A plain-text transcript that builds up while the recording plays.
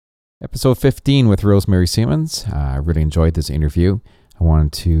Episode 15 with Rosemary Siemens. I really enjoyed this interview. I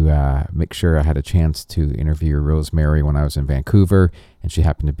wanted to make sure I had a chance to interview Rosemary when I was in Vancouver, and she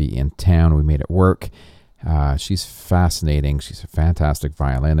happened to be in town. We made it work. She's fascinating. She's a fantastic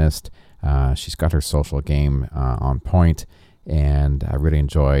violinist. She's got her social game on point, and I really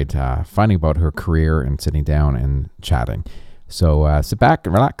enjoyed finding about her career and sitting down and chatting. So sit back,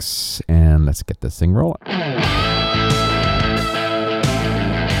 relax, and let's get this thing rolling.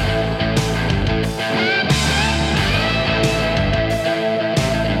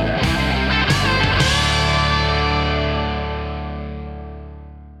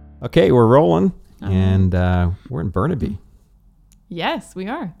 Okay, we're rolling, and we're in Burnaby. Yes, we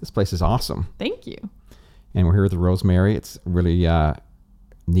are. This place is awesome. Thank you. And we're here with Rosemary. It's really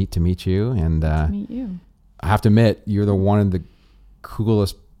neat to meet you. And to meet you. I have to admit, you're one of the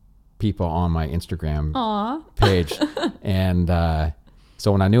coolest people on my Instagram page. And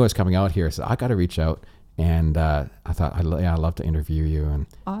so when I knew I was coming out here, I said, I got to reach out. And I thought, I'd love to interview you. And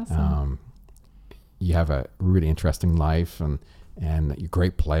awesome. You have a really interesting life, and you're a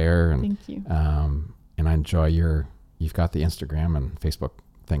great player. And, thank you. And I enjoy you've got the Instagram and Facebook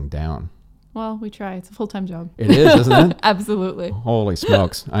thing down. Well, we try. It's a full-time job. It is, isn't it? Absolutely. Holy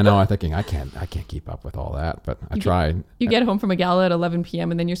smokes. I know. I'm thinking I can't keep up with all that, but I tried. You get home from a gala at 11 p.m.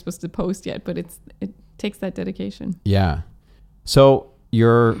 and then you're supposed to post yet, but it takes that dedication. Yeah. So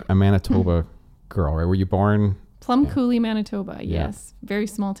you're a Manitoba girl, right? Were you born? Plum Coulee, Manitoba. Yes. Very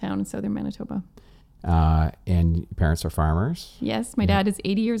small town in southern Manitoba. And your parents are farmers? Yes. My dad is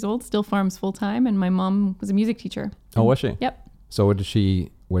 80 years old, still farms full time, and my mom was a music teacher. Oh, was she? Yep. So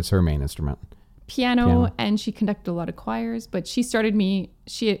what's her main instrument? Piano, and she conducted a lot of choirs, but she heard me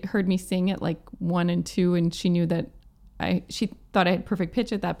sing at like 1 and 2, and she knew that she thought I had perfect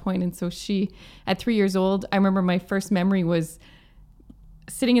pitch at that point. And so at 3 years old, I remember my first memory was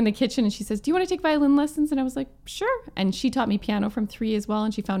sitting in the kitchen, and she says, "Do you want to take violin lessons?" And I was like, "Sure." And she taught me piano from 3 as well,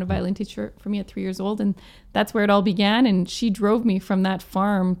 and she found a violin teacher for me at 3 years old, and that's where it all began. And she drove me from that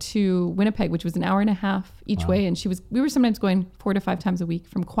farm to Winnipeg, which was an hour and a half each way, and we were sometimes going 4 to 5 times a week,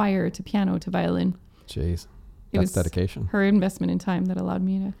 from choir to piano to violin. Jeez, that's dedication. Her investment in time that allowed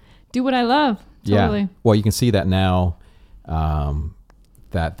me to do what I love. Totally. Yeah. Well, you can see that now,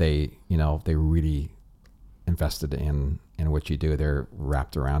 that they really invested in what you do. They're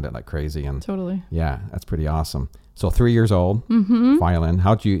wrapped around it like crazy. And totally. Yeah, that's pretty awesome. So 3 years old, violin.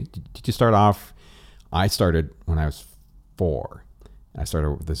 Did you start off? I started when I was 4. I started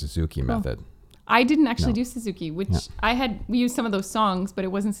with the Suzuki method. I didn't actually do Suzuki, which we used some of those songs, but it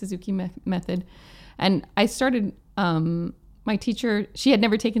wasn't Suzuki method. And I started, my teacher, she had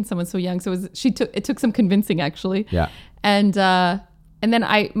never taken someone so young. So it took some convincing, actually. Yeah. And then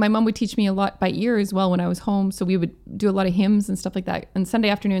my mom would teach me a lot by ear as well when I was home. So we would do a lot of hymns and stuff like that. And Sunday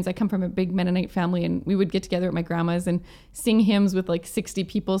afternoons, I come from a big Mennonite family, and we would get together at my grandma's and sing hymns with like 60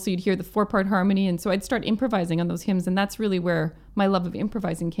 people. So you'd hear the 4-part harmony. And so I'd start improvising on those hymns. And that's really where my love of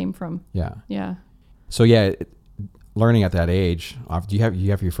improvising came from. Yeah. Yeah. So learning at that age, do you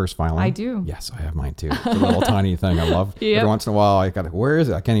have your first violin? I do. Yes, I have mine too. It's a little tiny thing. I love. Every once in a while, where is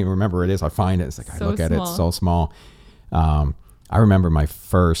it? I can't even remember where it is. I find it. It's like, I look at it, it's so small. I remember my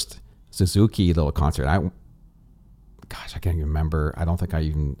first Suzuki little concert. I can't even remember. I don't think I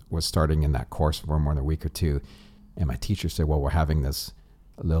even was starting in that course for more than a week or two. And my teacher said, well, we're having this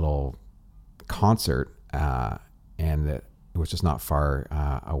little concert, and it was just not far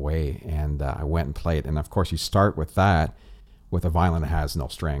away. And I went and played. And of course, you start with that, with a violin that has no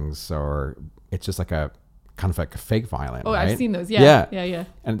strings, or it's just like a kind of like a fake violin. Oh, right? I've seen those. Yeah.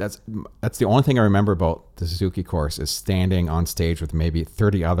 And that's the only thing I remember about the Suzuki course, is standing on stage with maybe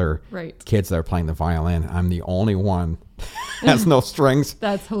 30 other kids that are playing the violin. I'm the only one that has no strings.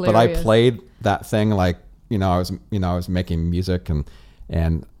 That's hilarious. But I played that thing like, I was making music,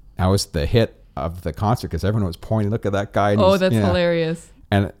 and I was the hit of the concert because everyone was pointing, look at that guy. And that's hilarious.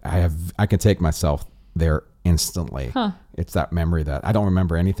 And I can take myself there instantly. Huh. It's that memory that I don't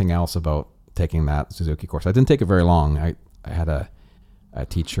remember anything else about taking that Suzuki course. I didn't take it very long. I had a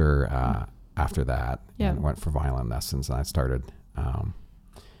teacher after that, and went for violin lessons, and I started.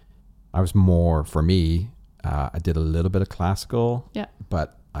 I was more, for me, I did a little bit of classical,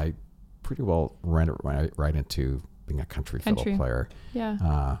 but I pretty well ran it right into being a country fiddle player.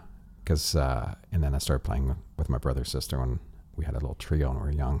 Yeah. And then I started playing with my brother and sister when we had a little trio when we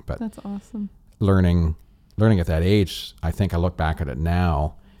were young. But that's awesome. Learning at that age, I think I look back at it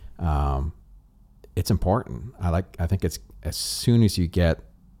now. It's important. I think it's, as soon as you get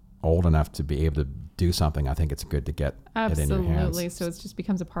old enough to be able to do something, I think it's good to get it in your hands. Absolutely. So it just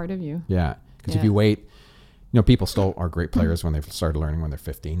becomes a part of you. Yeah. Because if you wait, people still are great players when they've started learning when they're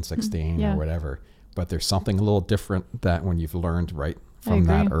 15, 16 or whatever. But there's something a little different that when you've learned right from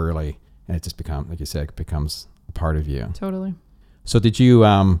that early, and it just becomes, like you said, it becomes a part of you. Totally. So did you,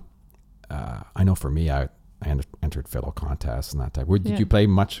 I know for me, I entered fiddle contests and that type. Did you play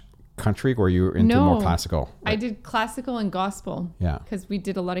much country, or you were into more classical? I did classical and gospel. Yeah. Because we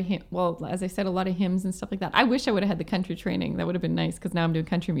did a lot of as I said, a lot of hymns and stuff like that. I wish I would have had the country training. That would have been nice, because now I'm doing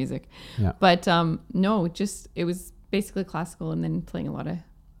country music. Yeah. But no, it was basically classical, and then playing a lot of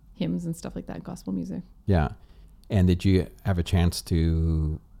hymns and stuff like that, gospel music. Yeah. And did you have a chance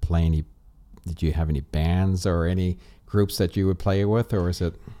to play did you have any bands or any groups that you would play with, or is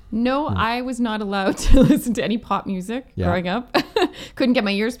it? No, I was not allowed to listen to any pop music growing up. Couldn't get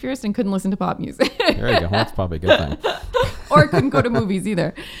my ears pierced and couldn't listen to pop music. There you go. That's probably a good thing. Or couldn't go to movies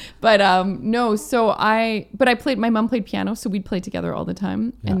either. But no, my mom played piano, so we'd play together all the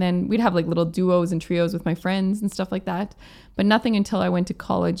time. Yeah. And then we'd have like little duos and trios with my friends and stuff like that. But nothing until I went to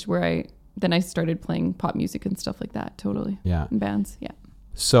college, where I started playing pop music and stuff like that. Totally. Yeah. In bands. Yeah.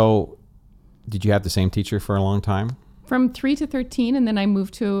 So did you have the same teacher for a long time? From 3 to 13, and then I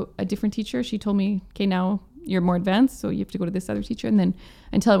moved to a different teacher. She told me, okay, now you're more advanced, so you have to go to this other teacher. And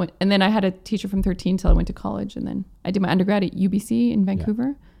then I had a teacher from 13 till I went to college. And then I did my undergrad at UBC in Vancouver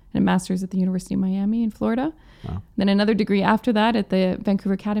and a master's at the University of Miami in Florida. Wow. Then another degree after that at the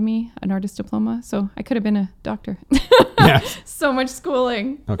Vancouver Academy, an artist diploma. So I could have been a doctor. Yes. So much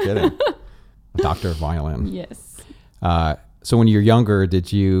schooling. No kidding. A doctor of violin. Yes. So when you were younger,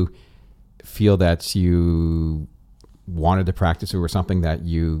 did you feel that you wanted to practice, or something that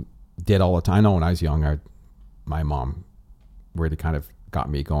you did all the time? I know when I was young, my mom really kind of got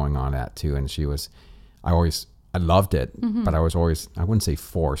me going on that too. And I loved it, but I was always, I wouldn't say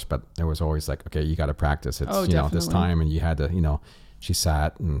forced, but there was always like, okay, you got to practice. It's, this time, and you had to, she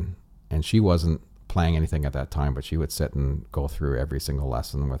sat and she wasn't playing anything at that time, but she would sit and go through every single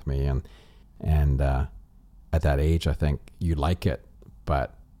lesson with me. And at that age, I think you like it,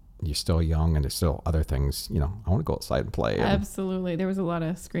 but you're still young, and there's still other things, I want to go outside and play. Absolutely. There was a lot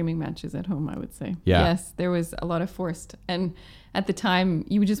of screaming matches at home, I would say. Yeah. Yes, there was a lot of forced. And at the time,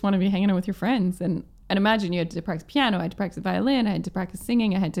 you would just want to be hanging out with your friends. And imagine you had to practice piano, I had to practice violin, I had to practice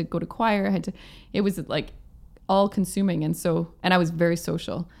singing, I had to go to choir, it was like all consuming. And I was very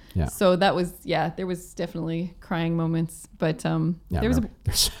social. Yeah. So that was, there was definitely crying moments. But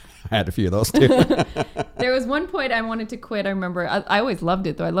I had a few of those too. There was one point I wanted to quit. I remember I always loved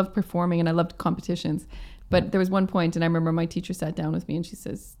it though. I loved performing and I loved competitions. But there was one point, and I remember my teacher sat down with me and she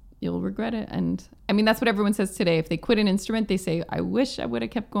says, "You'll regret it." And I mean, that's what everyone says today. If they quit an instrument, they say, "I wish I would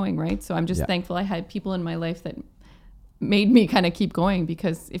have kept going," right? So I'm just thankful I had people in my life that made me kind of keep going,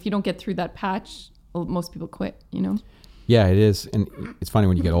 because if you don't get through that patch, most people quit, Yeah, it is. And it's funny,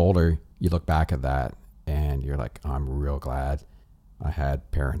 when you get older, you look back at that and you're like, oh, I'm real glad I had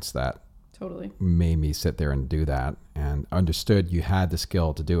parents that totally made me sit there and do that, and understood you had the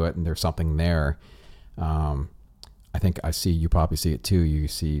skill to do it, and there's something there. I think you probably see it too. You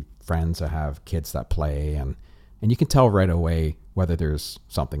see friends that have kids that play, and you can tell right away whether there's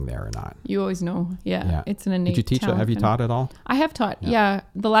something there or not. You always know. Yeah. It's an innate Did you teach? Have you taught at all? I have taught. Yeah.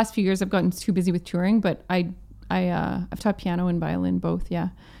 The last few years I've gotten too busy with touring, but I've taught piano and violin both. Yeah.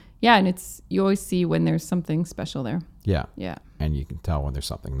 Yeah. And you always see when there's something special there. Yeah. Yeah. And you can tell when there's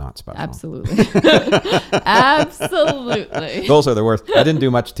something not special. Absolutely. Absolutely. Those are the worst. I didn't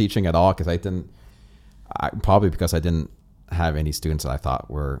do much teaching at all, because probably because I didn't have any students that I thought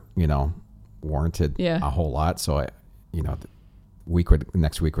were, warranted a whole lot. So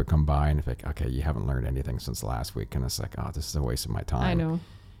next week would come by, and it's like, okay, you haven't learned anything since last week. And it's like, oh, this is a waste of my time. I know.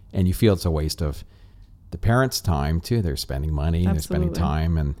 And you feel it's a waste of the parents' time too. They're spending money, and they're spending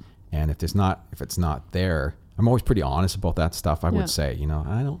time. And if it's not there, I'm always pretty honest about that stuff. I would say,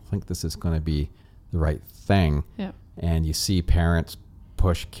 I don't think this is going to be the right thing. Yeah. And you see parents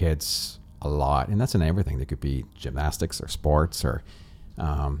push kids a lot, and that's in everything. There could be gymnastics or sports, or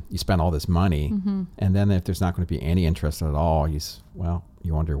you spend all this money, and then if there's not going to be any interest at all, you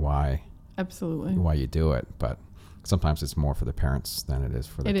wonder why. Absolutely. Why you do it. But sometimes it's more for the parents than it is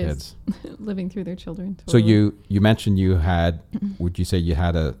for the kids. Living through their children. Totally. So you mentioned you had, would you say you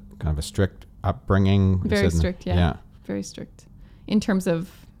had a kind of a strict upbringing? Very strict, yeah. Very strict. In terms of,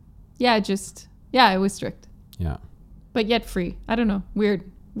 it was strict. Yeah. But yet free. I don't know. Weird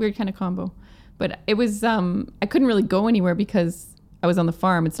kind of combo. But it was, I couldn't really go anywhere because I was on the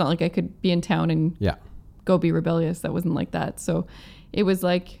farm. It's not like I could be in town and go be rebellious. That wasn't like that. So it was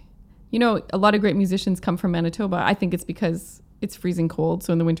like, a lot of great musicians come from Manitoba. I think it's because it's freezing cold.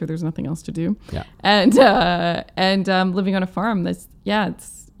 So in the winter, there's nothing else to do. Yeah. And living on a farm,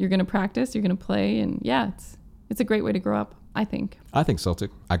 you're going to practice, you're going to play. And It's a great way to grow up, I think. I think so too.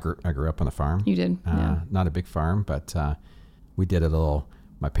 I grew up on a farm. You did? Yeah. Not a big farm, but we did a little.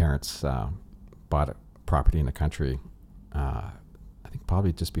 My parents bought a property in the country. I think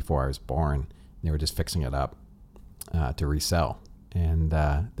probably just before I was born. They were just fixing it up to resell, and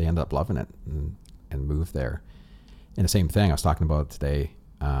they ended up loving it and moved there. And the same thing I was talking about today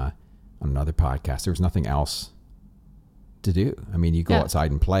on another podcast. There was nothing else to do. I mean, you go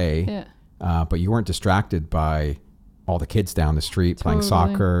outside and play, but you weren't distracted by all the kids down the street playing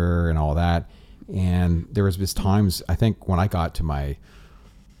soccer and all that. And there was just times, I think when I got to my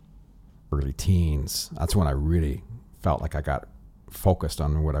early teens, that's when I really felt like I got focused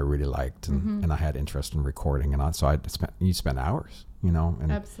on what I really liked, and I had interest in recording, and so you spent hours, you know.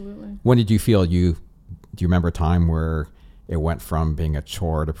 And absolutely. When did you feel do you remember a time where it went from being a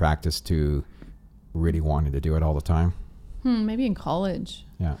chore to practice to really wanting to do it all the time? Maybe in college.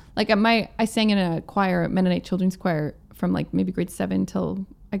 Yeah. Like I sang in a choir, Mennonite children's choir, from like maybe grade 7 till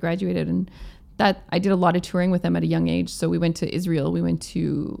I graduated, and that I did a lot of touring with them at a young age. So we went to Israel, we went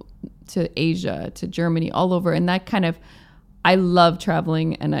to Asia, to Germany, all over, and that kind of, I love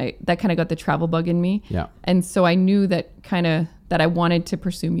traveling, and that kind of got the travel bug in me. Yeah. And so I knew that I wanted to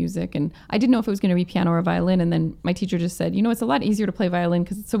pursue music, and I didn't know if it was going to be piano or violin. And then my teacher just said, it's a lot easier to play violin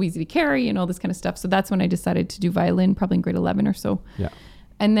because it's so easy to carry and all this kind of stuff. So that's when I decided to do violin, probably in grade 11 or so. Yeah.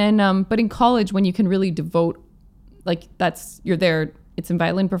 And then, but in college, when you can really devote, like you're there, it's in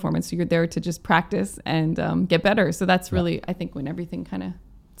violin performance. So you're there to just practice and get better. So that's really, I think, when everything kind of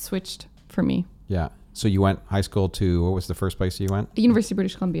switched for me. Yeah. So you went high school to, what was the first place you went? University of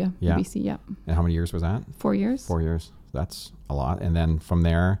British Columbia, UBC, yeah. And how many years was that? 4 years. 4 years. That's a lot. And then from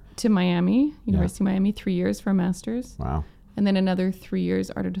there? To Miami, University of Miami, 3 years for a master's. Wow. And then another 3 years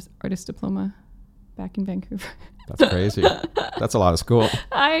artist diploma back in Vancouver. That's crazy. That's a lot of school.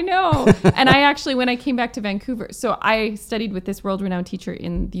 I know. And I actually, when I came back to Vancouver, so I studied with this world-renowned teacher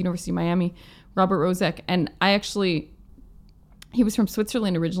in the University of Miami, Robert Rozek, and he was from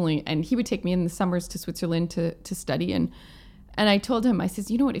Switzerland originally, and he would take me in the summers to Switzerland to study. And I told him, I says,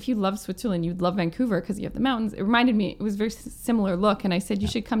 you know what, if you love Switzerland, you'd love Vancouver because you have the mountains. It reminded me, it was a very similar look. And I said, you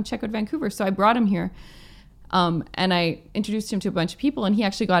should come check out Vancouver. So I brought him here. And I introduced him to a bunch of people, and he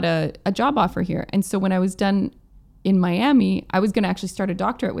actually got a job offer here. And so when I was done in Miami, I was going to actually start a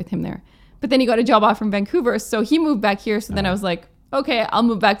doctorate with him there. But then he got a job offer from Vancouver. So he moved back here. So then I was like, okay, I'll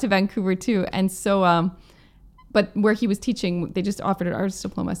move back to Vancouver too. And so, but where he was teaching, they just offered an artist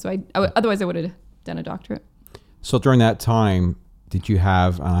diploma. So otherwise I would have done a doctorate. So during that time, did you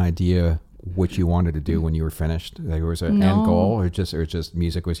have an idea what you wanted to do when you were finished? There was an end goal, or just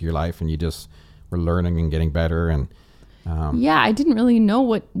music was your life and you just were learning and getting better? And yeah, I didn't really know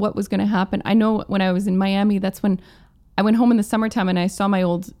what was going to happen. I know when I was in Miami, that's when I went home in the summertime and I saw my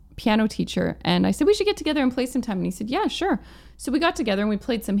old piano teacher, and I said, we should get together and play sometime. And he said, yeah, sure. So we got together and we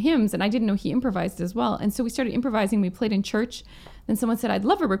played some hymns, and I didn't know he improvised as well. And so we started improvising. We played in church. Then someone said, I'd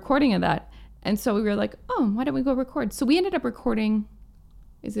love a recording of that. And so we were like, oh, why don't we go record? So we ended up recording,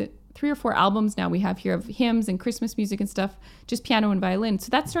 is it 3 or 4 albums now we have here of hymns and Christmas music and stuff, just piano and violin.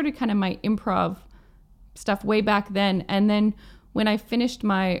 So that started kind of my improv stuff way back then. And then when I finished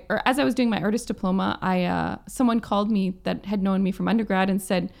as I was doing my artist diploma, someone called me that had known me from undergrad and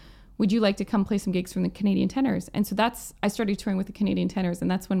said, would you like to come play some gigs from the Canadian Tenors? And so I started touring with the Canadian Tenors, and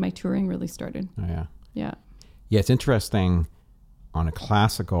that's when my touring really started. Oh, yeah. Yeah. Yeah, it's interesting. On a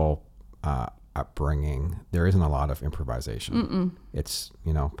classical upbringing, there isn't a lot of improvisation. It's,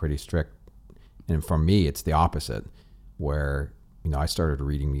 pretty strict. And for me, it's the opposite, where, I started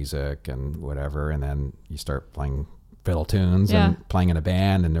reading music and whatever, and then you start playing fiddle tunes and playing in a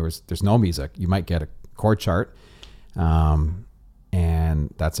band, and there's no music. You might get a chord chart,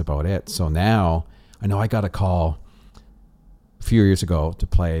 and that's about it. So now, I know I got a call a few years ago to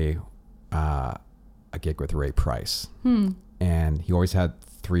play a gig with Ray Price. And he always had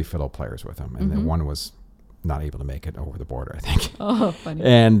 3 fiddle players with him, and then one was not able to make it over the border, I think. Oh, funny.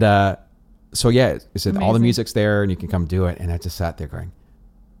 And so yeah, it said all the music's there and you can come do it. And I just sat there going,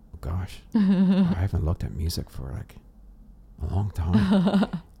 oh gosh, I haven't looked at music for like a long time.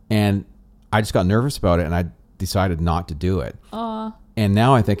 And I just got nervous about it, and I decided not to do it. And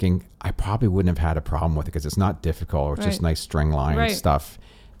now I'm thinking I probably wouldn't have had a problem with it because it's not difficult. It's just nice string line stuff.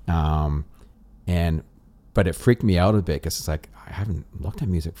 But it freaked me out a bit because it's like, I haven't looked at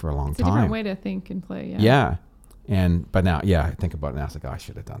music for a long time. It's a different way to think and play. Yeah. But now, I think about it now. It's like, oh, I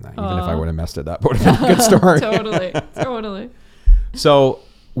should have done that. Even if I would have messed it up, it would have been a good story. Totally. So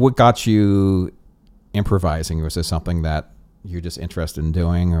what got you improvising? Was this something that you're just interested in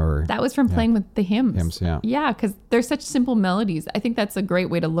doing, or? That was from playing with the hymns. Hymns, yeah. Yeah, because they're such simple melodies. I think that's a great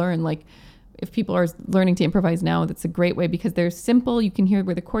way to learn. Like, if people are learning to improvise now, that's a great way because they're simple. You can hear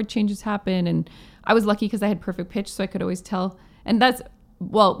where the chord changes happen. And I was lucky because I had perfect pitch, so I could always tell. And that's,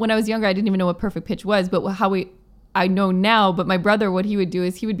 well, when I was younger, I didn't even know what perfect pitch was, but I know now. But my brother, what he would do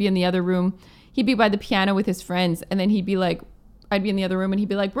is he would be in the other room. He'd be by the piano with his friends, and then he'd be like, I'd be in the other room and he'd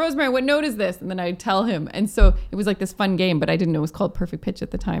be like, Rosemary, what note is this? And then I'd tell him. And so it was like this fun game, but I didn't know it was called perfect pitch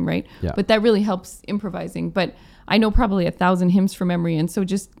at the time, right? Yeah. But that really helps improvising. But I know probably 1,000 hymns from memory. And so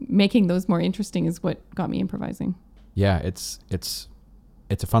just making those more interesting is what got me improvising. Yeah, it's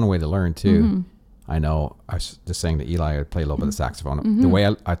a fun way to learn too. Mm-hmm. I know I was just saying to Eli, I play a little bit of saxophone. Mm-hmm. The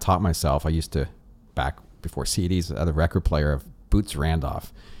way I taught myself, I used to, back before CDs, the record player of Boots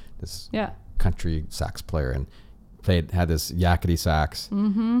Randolph, this country sax player, and had this yakety sax.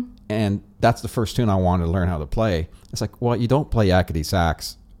 Mm-hmm. And that's the first tune I wanted to learn how to play. It's like, well, you don't play yakety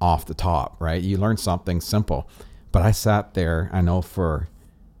sax off the top, right? You learn something simple. But I sat there, I know, for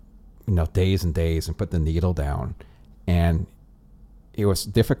days and days and put the needle down. And it was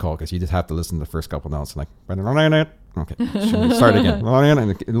difficult because you just have to listen to the first couple notes and okay, start again,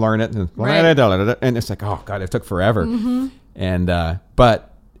 and learn it, and it's like, oh God, it took forever. Mm-hmm. And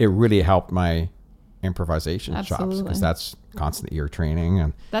but it really helped my improvisation chops because that's constant ear training,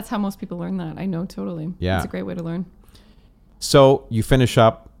 and that's how most people learn that. I know, totally. Yeah, it's a great way to learn. So you finish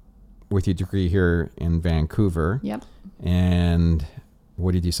up with your degree here in Vancouver. Yep. And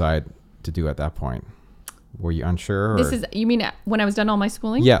what did you decide to do at that point? Were you unsure? You mean when I was done all my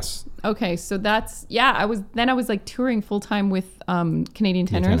schooling? Yes. Okay, so that's I was like touring full time with Canadian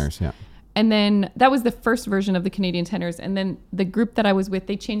tenors. Yeah. And then that was the first version of the Canadian tenors. And then the group that I was with,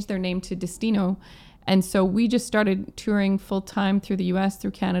 they changed their name to Destino. And so we just started touring full time through the US,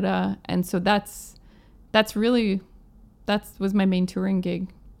 through Canada. And so that was my main touring gig.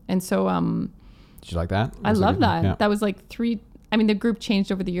 And so did you like that? I love that. Yeah. That was like the group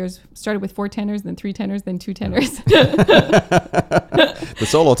changed over the years. Started with 4 tenors, then 3 tenors, then 2 tenors. The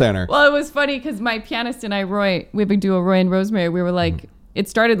solo tenor. Well, it was funny because my pianist and I, Roy, we have a duo, Roy and Rosemary. We were like, it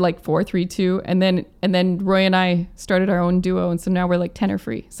started like 4, 3, 2, and then Roy and I started our own duo, and so now we're like tenor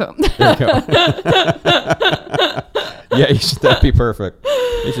free. So there you go. Yeah, that'd be perfect.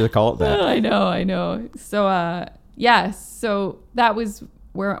 You should call it that. I know. So so that was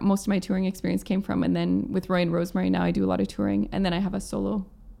where most of my touring experience came from, and then with Roy and Rosemary, now I do a lot of touring, and then I have a solo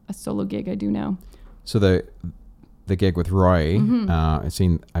gig I do now. So the gig with Roy, I've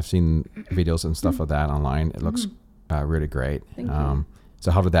seen videos and stuff of that online. It looks really great. Thank you. So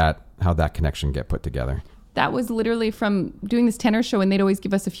how did that connection get put together? That was literally from doing this tenor show, and they'd always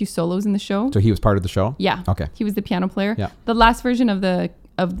give us a few solos in the show. So he was part of the show? Yeah. Okay. He was the piano player. Yeah. The last version of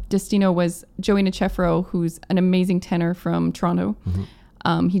Destino was Joey Niceforo, who's an amazing tenor from Toronto.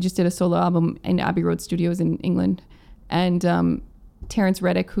 Mm-hmm. He just did a solo album in Abbey Road Studios in England. And Terrence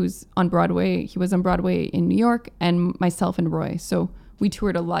Reddick, who's on Broadway, he was on Broadway in New York, and myself and Roy. So we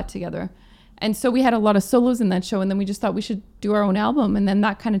toured a lot together. And so we had a lot of solos in that show, and then we just thought we should do our own album, and then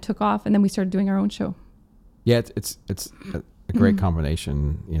that kind of took off, and then we started doing our own show. Yeah, it's a great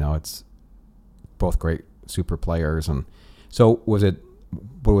combination. It's both great super players, and so what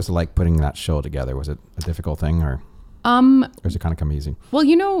was it like putting that show together? Was it a difficult thing, or does it kind of come easy?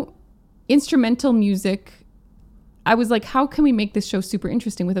 Well, instrumental music, I was like, how can we make this show super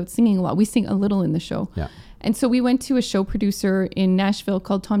interesting without singing a lot? We sing a little in the show. Yeah. And so we went to a show producer in Nashville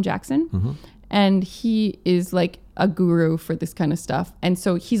called Tom Jackson. Mm-hmm. And he is like a guru for this kind of stuff. And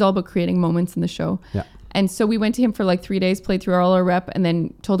so he's all about creating moments in the show. Yeah. And so we went to him for like 3 days, played through all our rep, and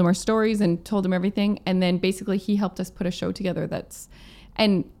then told him our stories and told him everything. And then basically he helped us put a show together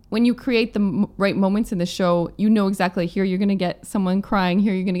and when you create the right moments in the show, exactly, here you're going to get someone crying,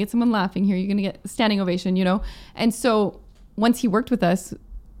 here you're going to get someone laughing, here you're going to get a standing ovation, And so once he worked with us,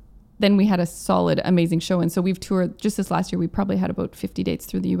 then we had a solid, amazing show. And so we've toured, just this last year, we probably had about 50 dates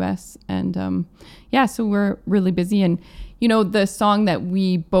through the US. And so we're really busy. And, the song that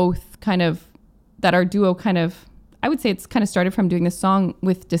we both that our duo I would say it's kind of started from doing this song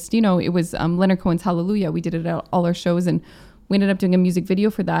with Destino. It was Leonard Cohen's Hallelujah. We did it at all our shows, and we ended up doing a music video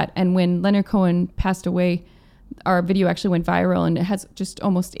for that. And when Leonard Cohen passed away, our video actually went viral, and it has just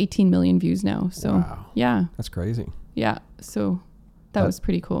almost 18 million views now. So, wow. Yeah. That's crazy. Yeah. So that was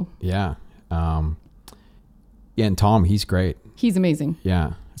pretty cool. Yeah. And Tom, he's great. He's amazing.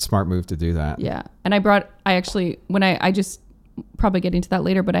 Yeah. Smart move to do that. Yeah. And I just probably get into that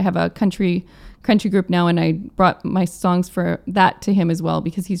later, but I have a country group now, and I brought my songs for that to him as well,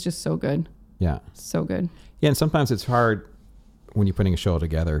 because he's just so good. Yeah. So good. Yeah. And sometimes it's hard when you're putting a show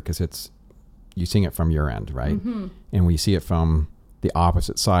together, because you sing it from your end, right? Mm-hmm. And when you see it from the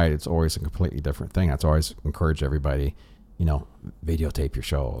opposite side, it's always a completely different thing. That's always encourage everybody, videotape your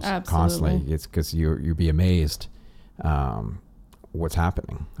shows Absolutely. constantly. It's because you'd be amazed what's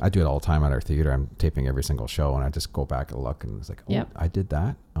happening. I do it all the time at our theater. I'm taping every single show, and I just go back and look, and it's like, I did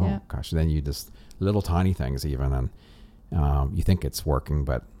that. Oh gosh. And then you just little tiny things even, and you think it's working,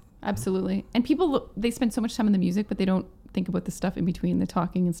 but absolutely. And people, they spend so much time on the music, but they don't think about the stuff in between, the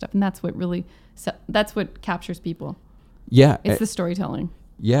talking and stuff. And that's what captures people. Yeah. It's the storytelling.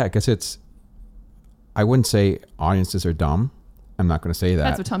 Yeah, because I wouldn't say audiences are dumb. I'm not going to say that.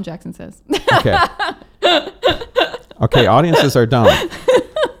 That's what Tom Jackson says. Okay. Okay, audiences are dumb.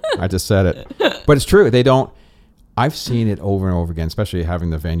 I just said it. But it's true. They don't. I've seen it over and over again, especially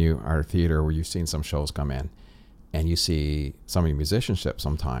having the venue, our theater, where you've seen some shows come in and you see some of your musicianship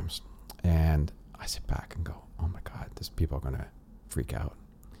sometimes. And I sit back and go, oh my God, these people are going to freak out.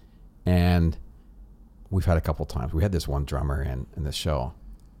 And we've had a couple times. We had this one drummer in the show,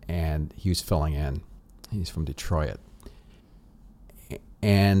 and he was filling in. He's from Detroit.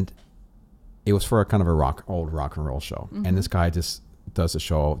 And it was for a kind of old rock and roll show. Mm-hmm. And this guy just does the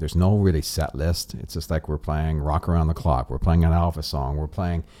show. There's no really set list. It's just like we're playing Rock Around the Clock. We're playing an Elvis song. We're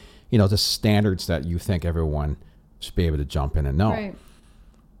playing, the standards that you think everyone should be able to jump in and know. Right.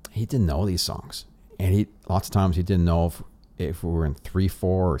 He didn't know these songs. And lots of times he didn't know if we were in 3/4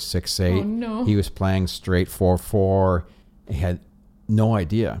 or 6/8. Oh, no. He was playing straight 4/4. He had no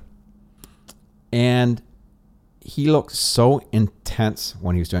idea. And he looked so intense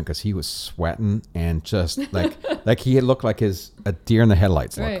when he was doing it, because he was sweating and just like he had looked like a deer in the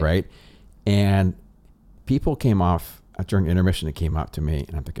headlights look, right? And people came off during intermission. It came up to me,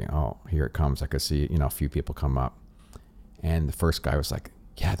 and I'm thinking, oh, here it comes. I could see a few people come up, and the first guy was like,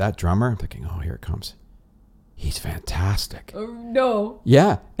 yeah, that drummer. I'm thinking, oh, here it comes. He's fantastic. Oh no.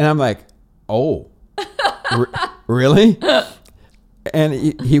 Yeah, and I'm like, oh, really? And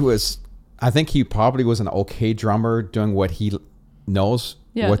he was. I think he probably was an okay drummer doing what he knows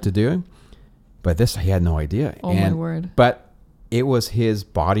what to do. But he had no idea. Oh, my word. But it was his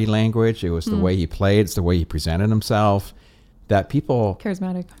body language. It was the way he played. It's the way he presented himself that people...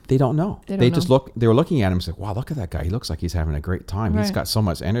 Charismatic. They don't know. They were looking at him and said, wow, look at that guy. He looks like he's having a great time. Right. He's got so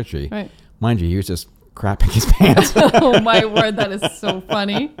much energy. Right. Mind you, he was just crapping his pants. Oh, my word. That is so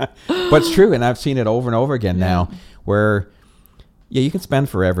funny. But it's true. And I've seen it over and over again now where... Yeah, you can spend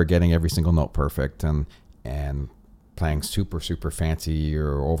forever getting every single note perfect and playing super, super fancy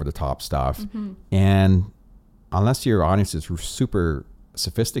or over-the-top stuff. Mm-hmm. And unless your audience is super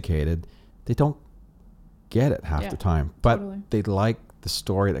sophisticated, they don't get it half the time. But they like the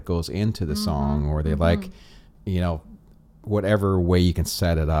story that goes into the song, or they like, whatever way you can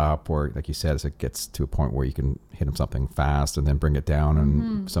set it up, or like you said, as it gets to a point where you can hit them something fast and then bring it down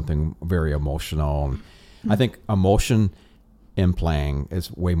and something very emotional. I think emotion... in playing is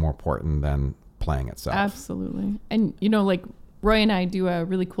way more important than playing itself. Absolutely. And like Roy and I do a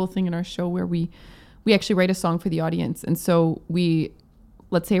really cool thing in our show where we actually write a song for the audience. And so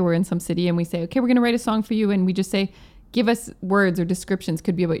let's say we're in some city and we say, okay, we're going to write a song for you. And we just say, give us words or descriptions.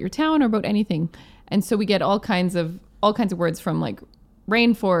 Could be about your town or about anything. And so we get all kinds of words, from like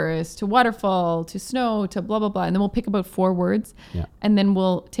rainforest to waterfall to snow to blah, blah, blah. And then we'll pick about 4 words and then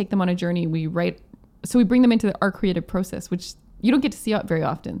we'll take them on a journey. We bring them into our creative process, which you don't get to see very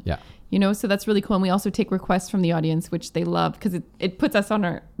often. Yeah. So that's really cool. And we also take requests from the audience, which they love, because it puts us on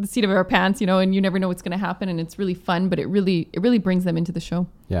the seat of our pants, and you never know what's going to happen, and it's really fun, but it really brings them into the show.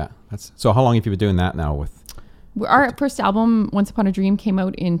 Yeah. So how long have you been doing that now our first album, Once Upon a Dream, came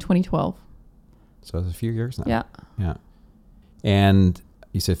out in 2012. So it's a few years now. Yeah. Yeah. And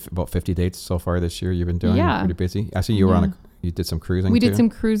you said about 50 dates so far this year you've been doing? Yeah. Pretty busy. I see you were you did some cruising. We did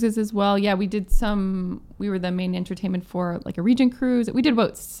some cruises as well. Yeah, we were the main entertainment for like a Regent cruise. We did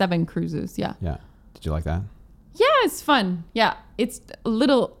about 7 cruises. Yeah. Yeah. Did you like that? Yeah, it's fun. Yeah. It's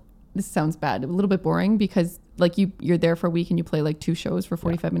this sounds bad, a little bit boring, because like you're there for a week and you play like 2 shows for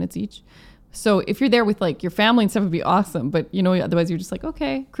 45 minutes each. So if you're there with like your family and stuff, it'd be awesome. But otherwise you're just like,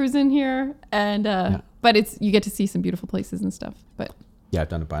 okay, cruising here. And, but you get to see some beautiful places and stuff. But yeah, I've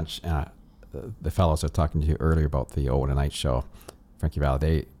done a bunch. The fellows I was talking to you earlier about the Owen and Night show, Frankie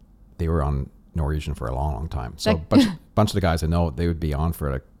Valley, they were on Norwegian for a long, long time. So bunch of the guys I know, they would be on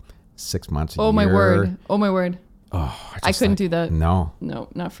for like 6 months, a year. My word. Oh, my word. Oh, I couldn't do that. No,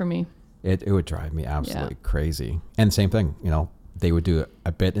 not for me. It would drive me absolutely crazy. And same thing, they would do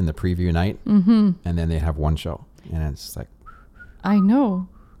a bit in the preview night, and then they'd have one show. And it's like... I know.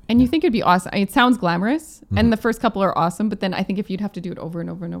 And you think it'd be awesome. It sounds glamorous, and the first couple are awesome, but then I think if you'd have to do it over and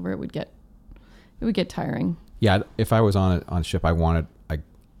over and over, it would get tiring. Yeah, if I was on a ship, I wanted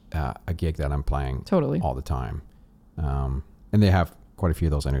a gig that I'm playing all the time. And they have quite a few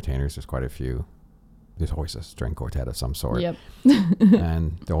of those entertainers. There's quite a few there's always a string quartet of some sort. Yep.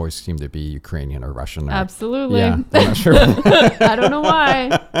 And they always seem to be Ukrainian or Russian. Or, absolutely. Yeah, I'm not sure. I don't know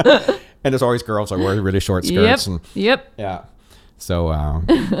why. And there's always girls that wear really short skirts. Yep. Yeah. So,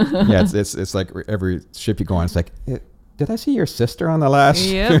 yeah, it's like every ship you go on, it's like, did I see your sister on the last?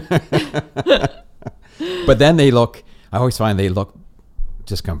 Yep. But then I always find they look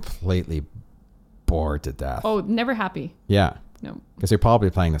just completely bored to death. Oh, never happy. Yeah. No. Because they're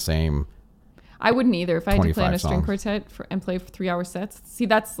probably playing the same. I wouldn't either if I had to play on a string songs. quartet and play for 3-hour sets. See,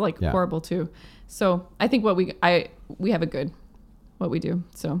 that's like horrible too. So I think we have what we do.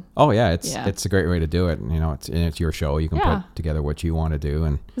 So. Oh yeah, it's a great way to do it. And, it's your show. You can put together what you want to do,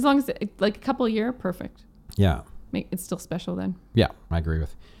 and as long as like a couple a year, perfect. Yeah. It's still special then. Yeah, I agree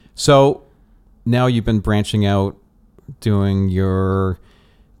with. So now you've been branching out, doing your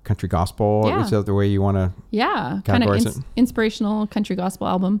country gospel. Yeah. Is that the way you want to? Yeah, kind of inspirational country gospel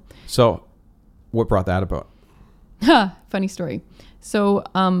album. So, what brought that about? Funny story. So,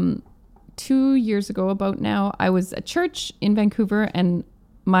 2 years ago, about now, I was at church in Vancouver, and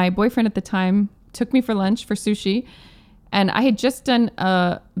my boyfriend at the time took me for lunch for sushi, and I had just done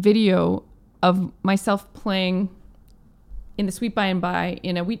a video of myself playing in the Sweet By and By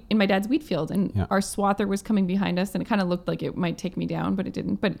in my dad's wheat field, and our swather was coming behind us, and it kind of looked like it might take me down, but it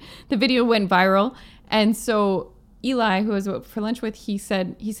didn't. But the video went viral, and so Eli, who I was for lunch with, he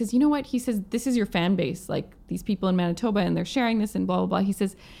says, you know what? He says, this is your fan base, like these people in Manitoba, and they're sharing this and blah, blah, blah. He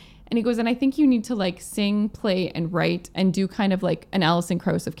says, and he goes, and I think you need to like sing, play, and write and do kind of like an Alison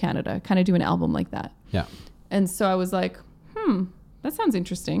Krauss of Canada, kind of do an album like that. Yeah. And so I was like, that sounds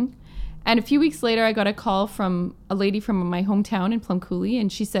interesting. And a few weeks later, I got a call from a lady from my hometown in Plum Coulee,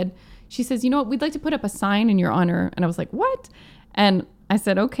 and she says, you know what, we'd like to put up a sign in your honor. And I was like, what? And I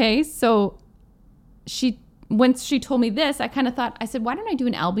said, okay. So once she told me this, I kind of thought, I said, why don't I do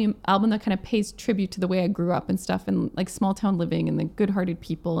an album that kind of pays tribute to the way I grew up and stuff, and like small town living and the good-hearted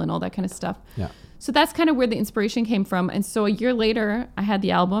people and all that kind of stuff. Yeah. So that's kind of where the inspiration came from. And so a year later, I had the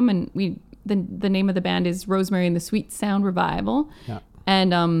album, and the name of the band is Rosemary and the Sweet Sound Revival. Yeah.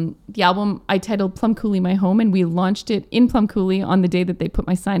 And the album I titled Plum Coulee My Home, and we launched it in Plum Coulee on the day that they put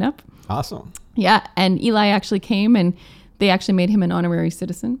my sign up. Awesome. Yeah, and Eli actually came, and they actually made him an honorary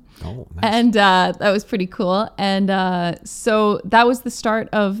citizen. Oh, nice. And that was pretty cool. And so that was the start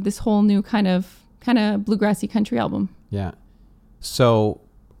of this whole new kind of bluegrassy country album. Yeah. So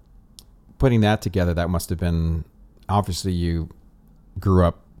putting that together, that must have been, obviously you grew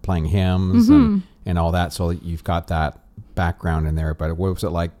up playing hymns and all that, so you've got that background in there, but what was it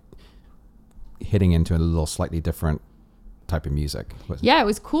like hitting into a little slightly different type of music? Yeah, it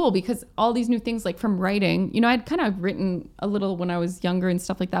was cool because all these new things, like from writing, I'd kind of written a little when I was younger and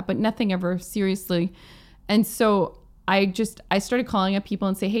stuff like that, but nothing ever seriously. And so I started calling up people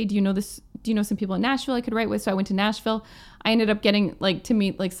and say, hey, do you know some people in Nashville I could write with? So I went to Nashville. I ended up getting to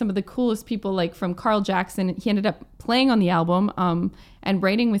meet like some of the coolest people, like from Carl Jackson. He ended up playing on the album and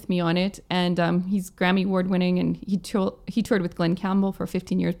writing with me on it. And he's Grammy Award winning, and he toured with Glenn Campbell for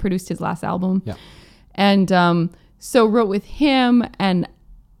 15 years, produced his last album. Yeah. And so wrote with him. And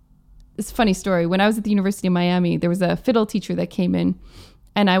it's a funny story. When I was at the University of Miami, there was a fiddle teacher that came in,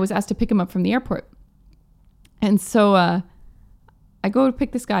 and I was asked to pick him up from the airport. And so I go to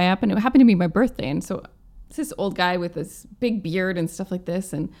pick this guy up, and it happened to be my birthday. And so it's this old guy with this big beard and stuff like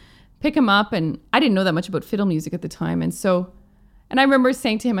this, and pick him up. And I didn't know that much about fiddle music at the time. And I remember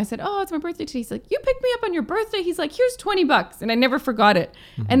saying to him, I said, oh, it's my birthday today. He's like, you picked me up on your birthday? He's like, here's $20. And I never forgot it.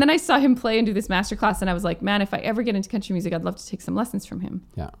 Mm-hmm. And then I saw him play and do this masterclass, and I was like, man, if I ever get into country music, I'd love to take some lessons from him.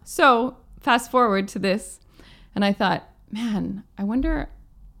 Yeah. So fast forward to this, and I thought, man, I wonder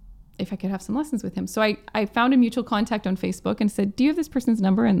if I could have some lessons with him. So I found a mutual contact on Facebook and said, do you have this person's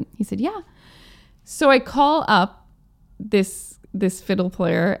number? And he said, yeah. So I call up this fiddle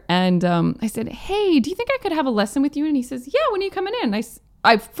player, and I said, hey, do you think I could have a lesson with you? And he says, yeah, when are you coming in? I said,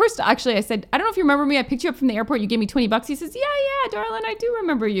 I don't know if you remember me. I picked you up from the airport. You gave me $20. He says, yeah, darling, I do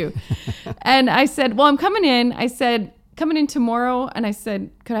remember you. And I said, well, I'm coming in. I said, coming in tomorrow. And I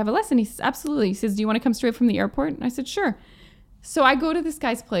said, could I have a lesson? He says, absolutely. He says, do you want to come straight from the airport? And I said, sure. So I go to this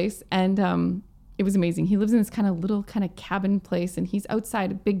guy's place, and it was amazing. He lives in this kind of little kind of cabin place, and he's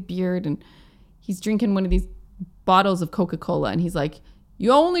outside, a big beard, and he's drinking one of these bottles of Coca-Cola. And he's like,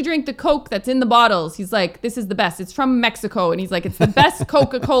 you only drink the Coke that's in the bottles. He's like, this is the best. It's from Mexico. And he's like, it's the best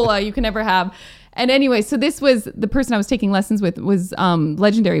Coca-Cola you can ever have. And anyway, so this was the person I was taking lessons with was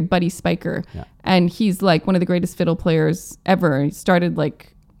legendary Buddy Spiker. Yeah. And he's like one of the greatest fiddle players ever.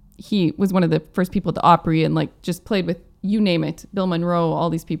 He was one of the first people at the Opry, and like just played with, you name it, Bill Monroe,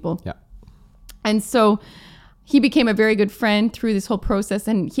 all these people. Yeah. And so he became a very good friend through this whole process,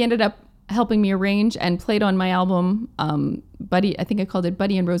 and he ended up helping me arrange and played on my album. Buddy, I think I called it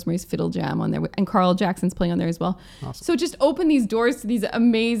Buddy and Rosemary's Fiddle Jam on there, and Carl Jackson's playing on there as well. Awesome. So it just opened these doors to these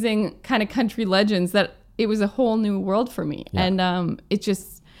amazing kind of country legends that it was a whole new world for me. Yeah. And it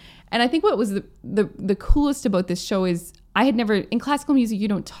just, and I think what was the coolest about this show is I had never, in classical music, you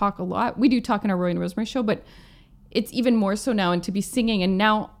don't talk a lot. We do talk in our Roy and Rosemary show, but it's even more so now, and to be singing. And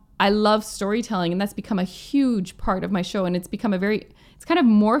now I love storytelling, and that's become a huge part of my show. And it's become it's kind of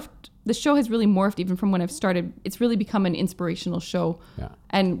morphed. The show has really morphed even from when I've started. It's really become an inspirational show,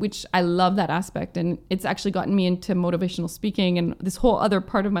 and which I love that aspect. And it's actually gotten me into motivational speaking and this whole other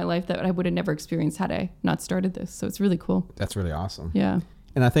part of my life that I would have never experienced had I not started this. So it's really cool. That's really awesome. Yeah.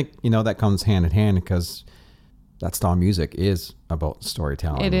 And I think, that comes hand in hand because that style of music is about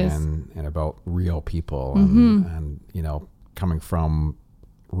storytelling. It is. And about real people and coming from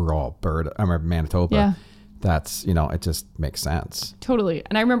rural Manitoba. Yeah. That's, it just makes sense. Totally.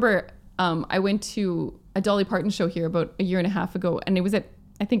 And I remember I went to a Dolly Parton show here about a year and a half ago, and it was at,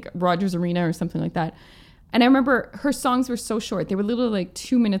 I think, Rogers Arena or something like that. And I remember her songs were so short. They were literally like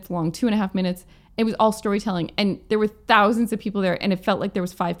 2 minutes long, 2.5 minutes. It was all storytelling. And there were thousands of people there, and it felt like there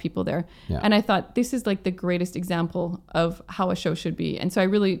was 5 people there. Yeah. And I thought, this is like the greatest example of how a show should be. And so I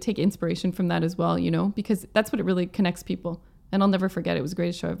really take inspiration from that as well, because that's what it really connects people. And I'll never forget it. It was the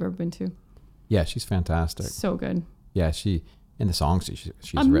greatest show I've ever been to. Yeah, she's fantastic. So good. Yeah, in the songs she's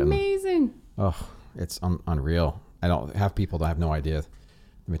amazing. written. Amazing. Oh, it's unreal. I don't have people that have no idea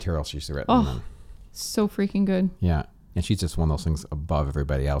the material she's written. Oh, so freaking good. Yeah, and she's just one of those things above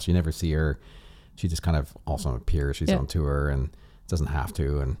everybody else. You never see her. She just kind of also appears. She's on tour and doesn't have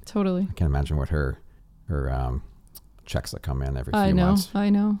to. And totally. I can't imagine what her checks that come in every few months. I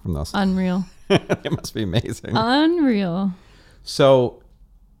know. From those. Unreal. It must be amazing. Unreal. So,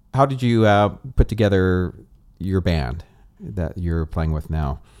 how did you put together your band that you're playing with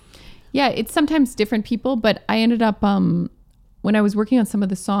now? Yeah, it's sometimes different people, but I ended up, when I was working on some of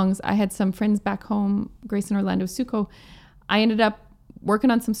the songs, I had some friends back home, Grace and Orlando Succo. I ended up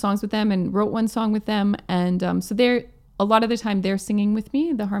working on some songs with them and wrote one song with them. And so a lot of the time they're singing with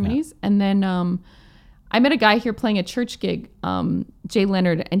me, the harmonies. Yeah. And then I met a guy here playing a church gig, Jay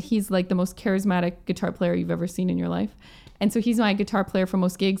Leonard, and he's like the most charismatic guitar player you've ever seen in your life. And so he's my guitar player for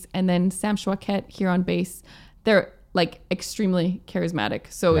most gigs. And then Sam Schwaquette here on bass. They're like extremely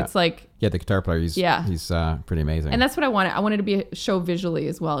charismatic. So it's like... Yeah, the guitar player, he's pretty amazing. And that's what I wanted. I wanted to be a show visually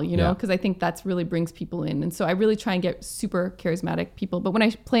as well, because I think that's really brings people in. And so I really try and get super charismatic people. But when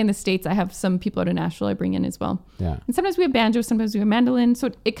I play in the States, I have some people out of Nashville I bring in as well. Yeah. And sometimes we have banjo, sometimes we have mandolin. So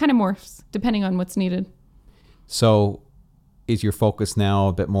it kind of morphs depending on what's needed. So is your focus now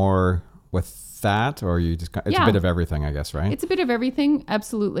a bit more with that, or you just it's a bit of everything, I guess, right? It's a bit of everything,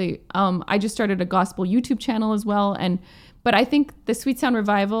 absolutely. I just started a gospel YouTube channel as well, but I think the Sweet Sound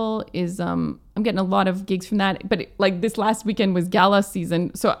Revival is I'm getting a lot of gigs from that. But like this last weekend was gala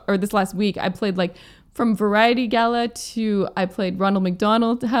season, or this last week I played like from Variety Gala to I played Ronald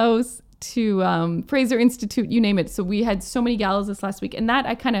McDonald House to Fraser Institute, you name it. So we had so many galas this last week, and that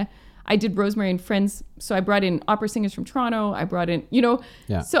I did Rosemary and Friends. So I brought in opera singers from Toronto. I brought in,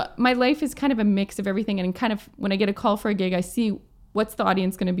 So my life is kind of a mix of everything. And kind of when I get a call for a gig, I see what's the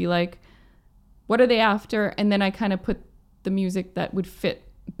audience going to be like? What are they after? And then I kind of put the music that would fit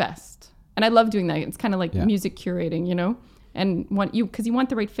best. And I love doing that. It's kind of like music curating, and because you want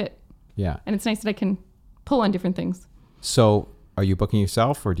the right fit. Yeah. And it's nice that I can pull on different things. So are you booking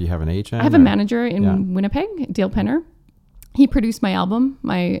yourself, or do you have an agent? I have a manager in Winnipeg, Dale Penner. He produced my album,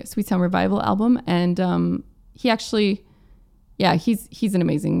 my Sweet Sound Revival album. And he actually, he's an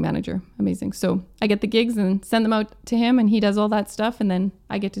amazing manager. Amazing. So I get the gigs and send them out to him, and he does all that stuff. And then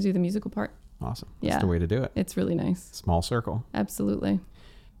I get to do the musical part. Awesome. That's the way to do it. It's really nice. Small circle. Absolutely.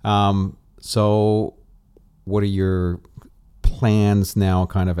 So what are your plans now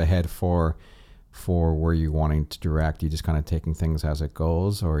kind of ahead for where you're wanting to direct? You just kind of taking things as it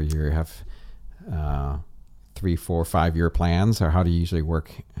goes, or you have 3, 4, 5 year plans, or how do you usually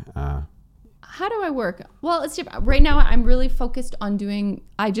work? How do I work? Well, it's different. Right now I'm really focused on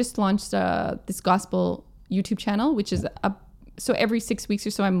I just launched this gospel YouTube channel, which is so every 6 weeks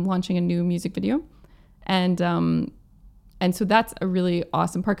or so I'm launching a new music video. And so that's a really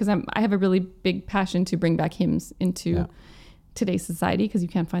awesome part, because I have a really big passion to bring back hymns into today's society, because you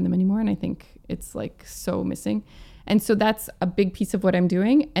can't find them anymore. And I think it's like so missing. And so that's a big piece of what I'm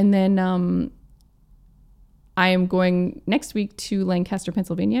doing. And then I am going next week to Lancaster,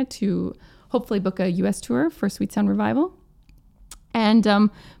 Pennsylvania to hopefully book a US tour for Sweet Sound Revival. And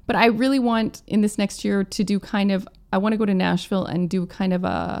but I really want in this next year to do I want to go to Nashville and do kind of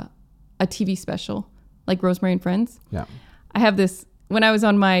a TV special like Rosemary and Friends. Yeah. I have this when I was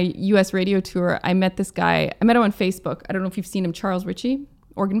on my US radio tour, I met this guy. I met him on Facebook. I don't know if you've seen him, Charles Ritchie,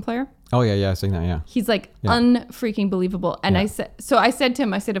 organ player. Oh yeah, I've seen that. Yeah, he's like unfreaking believable. And I said to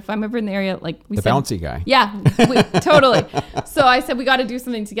him, I said, if I'm ever in the area, like the bouncy guy. Yeah, totally. So I said, we got to do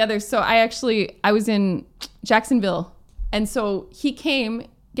something together. So I was in Jacksonville, and so he came.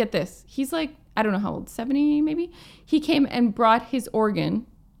 Get this, he's like, I don't know how old, 70 maybe. He came and brought his organ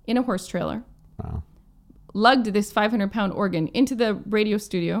in a horse trailer. Wow. Lugged this 500-pound organ into the radio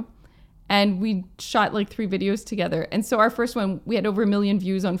studio. And we shot like 3 videos together. And so our first one, we had over 1 million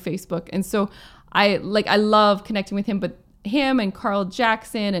views on Facebook. And so I love connecting with him, but him and Carl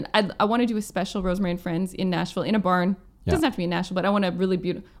Jackson. And I want to do a special Rosemary and Friends in Nashville in a barn. It doesn't have to be in Nashville, but I want a really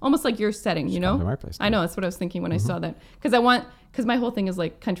beautiful, almost like your setting, you know? My place, I know, that's what I was thinking when I saw that. Because my whole thing is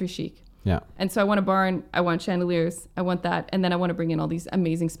like country chic. Yeah. And so I want a barn, I want chandeliers, I want that. And then I want to bring in all these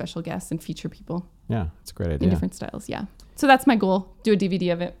amazing special guests and feature people. Yeah, it's a great idea. In different styles, yeah. So that's my goal, do a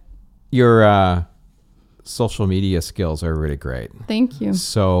DVD of it. Your social media skills are really great. Thank you.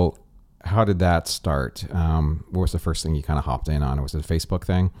 So how did that start? What was the first thing you kind of hopped in on? Was it a Facebook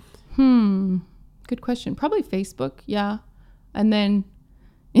thing? Good question. Probably Facebook, yeah. And then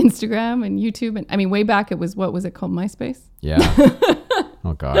Instagram and YouTube. And I mean, way back it was, what was it called? MySpace? Yeah.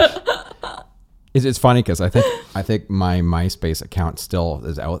 Oh gosh. It's funny because I think my MySpace account still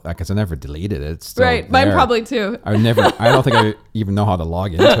is out because I never deleted it. It's still right. there. Mine probably too. I don't think I even know how to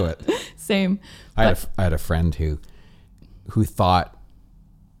log into it. Same. I had a friend who thought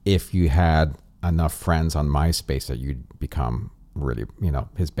if you had enough friends on MySpace that you'd become really,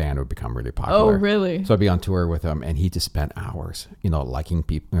 his band would become really popular. Oh, really? So I'd be on tour with him and he just spent hours, liking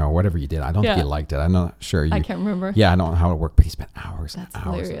people, whatever you did. I don't think he liked it. I'm not sure. I can't remember. Yeah, I don't know how it worked, but he spent hours That's and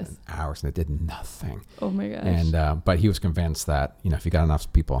hours hilarious. and hours and it did nothing. Oh my gosh. And, but he was convinced that, if you got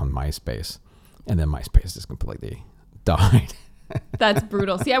enough people on MySpace, and then MySpace just completely died. That's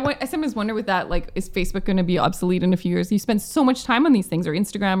brutal. See, I sometimes wonder with that, like, is Facebook going to be obsolete in a few years? You spend so much time on these things, or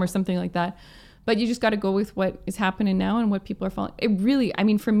Instagram or something like that. But you just got to go with what is happening now and what people are following. It really, I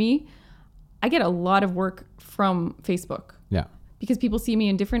mean, for me, I get a lot of work from Facebook. Yeah. Because people see me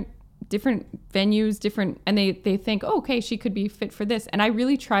in different venues, and they think, oh, okay, she could be fit for this. And I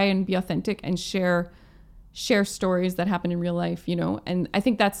really try and be authentic and share stories that happen in real life, And I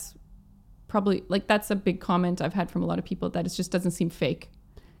think that's probably, like, that's a big comment I've had from a lot of people, that it just doesn't seem fake.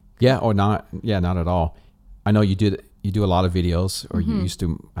 Yeah. Or not. Yeah, not at all. I know you do a lot of videos, or you used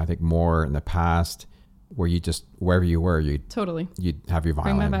to, I think, more in the past, where you just, wherever you were, you'd have your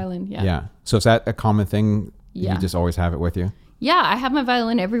violin. Bring my violin, yeah. Yeah. So is that a common thing? Yeah. You just always have it with you? Yeah, I have my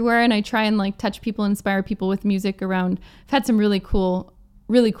violin everywhere, and I try and like touch people, inspire people with music around. I've had some really cool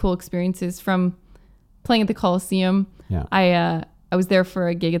experiences from playing at the Coliseum. Yeah. I was there for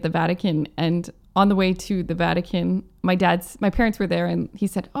a gig at the Vatican, and on the way to the Vatican, my parents were there, and he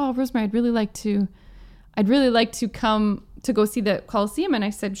said, "Oh, Rosemary, I'd really like to come to go see the Coliseum." And I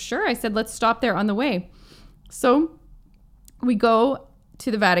said, "Sure." I said, "Let's stop there on the way." So we go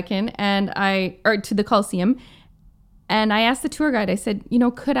to the Vatican or to the Coliseum, and I asked the tour guide, I said,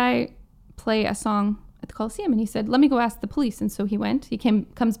 could I play a song at the Coliseum? And he said, "Let me go ask the police." And so he went. He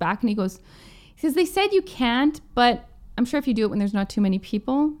comes back, and he says, "They said you can't, but I'm sure if you do it when there's not too many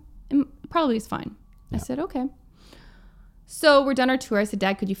people, it probably is fine." Yeah. I said, "Okay." So we're done our tour. I said,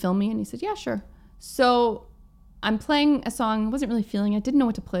 "Dad, could you film me?" And he said, "Yeah, sure." So I'm playing a song. I wasn't really feeling it. Didn't know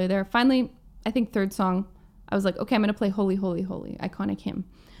what to play there. Finally, I think third song, I was like, okay, I'm going to play Holy, Holy, Holy, Iconic Hymn.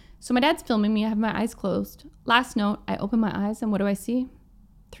 So my dad's filming me. I have my eyes closed. Last note, I open my eyes, and what do I see?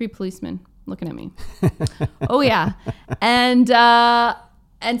 3 policemen looking at me. Oh, yeah.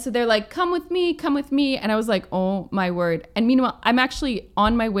 And so they're like, come with me. And I was like, oh, my word. And meanwhile, I'm actually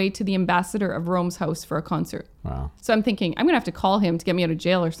on my way to the ambassador of Rome's house for a concert. Wow. So I'm thinking, I'm going to have to call him to get me out of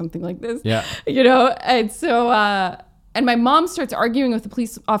jail or something like this. Yeah. And so, and my mom starts arguing with the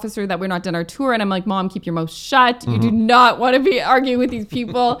police officer that we're not done our tour. And I'm like, "Mom, keep your mouth shut. You do not want to be arguing with these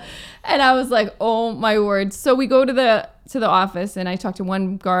people." And I was like, oh, my word. So we go to the office, and I talked to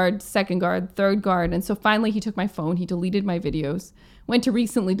one guard, second guard, third guard. And so finally he took my phone. He deleted my videos. Went to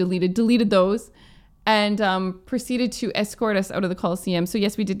recently deleted those, and proceeded to escort us out of the Coliseum. So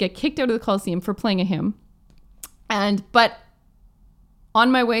yes, we did get kicked out of the Coliseum for playing a hymn. But on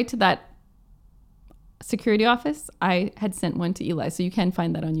my way to that security office, I had sent one to Eli. So you can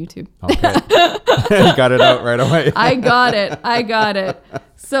find that on YouTube. Okay. You got it out right away. I got it.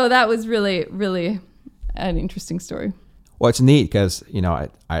 So that was really, really an interesting story. Well, it's neat because,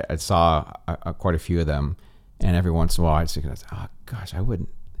 I saw quite a few of them, and every once in a while I'd say, oh gosh, I wouldn't.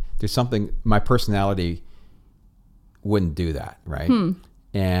 There's something, my personality wouldn't do that, right?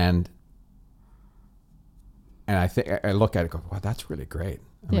 And And I look at it and go, wow, that's really great.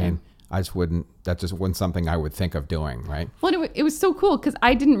 I mean, that just wasn't something I would think of doing, right? Well, it was so cool because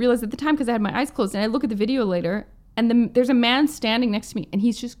I didn't realize at the time because I had my eyes closed, and I look at the video later and there's a man standing next to me and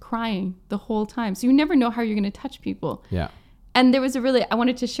he's just crying the whole time. So you never know how you're going to touch people. Yeah. And there was I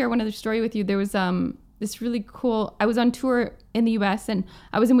wanted to share one other story with you. There was this really cool, I was on tour in the US and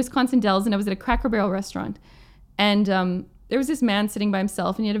I was in Wisconsin Dells and I was at a Cracker Barrel restaurant. And there was this man sitting by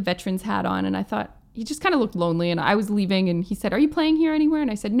himself and he had a veteran's hat on, and I thought, he just kind of looked lonely, and I was leaving and he said, "Are you playing here anywhere?"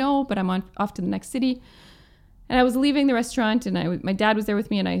 And I said, "No, but I'm off to the next city." And I was leaving the restaurant and my dad was there with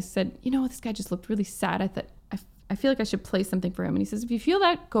me, and I said, "This guy just looked really sad. I thought, I feel like I should play something for him." And he says, "If you feel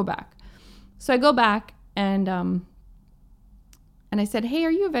that, go back." So I go back and I said, "Hey,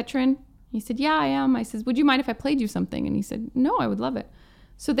 are you a veteran?" He said, "Yeah, I am." I said, "Would you mind if I played you something?" And he said, "No, I would love it."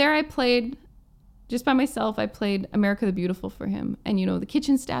 So there I played, just by myself, I played America the Beautiful for him. And, the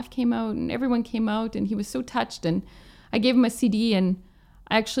kitchen staff came out and everyone came out and he was so touched. And I gave him a CD, and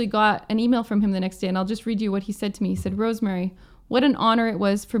I actually got an email from him the next day. And I'll just read you what he said to me. He said, "Rosemary, what an honor it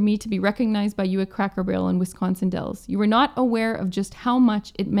was for me to be recognized by you at Cracker Barrel in Wisconsin Dells. You were not aware of just how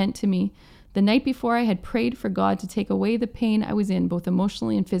much it meant to me. The night before, I had prayed for God to take away the pain I was in, both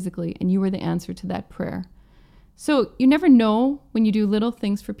emotionally and physically, and you were the answer to that prayer." So you never know when you do little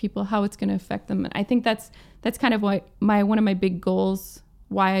things for people how it's going to affect them. And I think that's kind of what one of my big goals,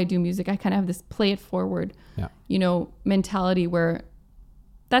 why I do music. I kind of have this play it forward, mentality where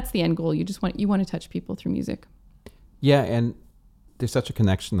that's the end goal. You want to touch people through music. Yeah, and there's such a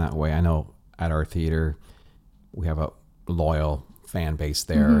connection that way. I know at our theater, we have a loyal fan base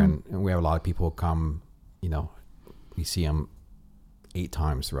there, and we have a lot of people who come, we see them 8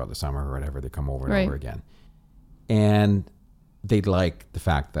 times throughout the summer or whatever. They come over and over again. And they like the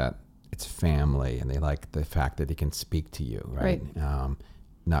fact that it's family, and they like the fact that they can speak to you, right?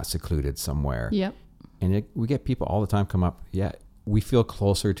 Not secluded somewhere. Yep. And we get people all the time come up, yeah, we feel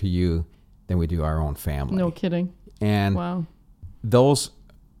closer to you than we do our own family. No kidding. And wow. Those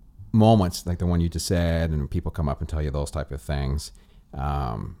moments, like the one you just said, and people come up and tell you those type of things,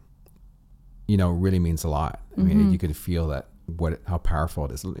 really means a lot. I mean, you could feel that, how powerful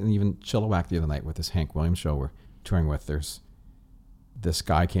it is. And even Chilliwack the other night with this Hank Williams show we're touring with, this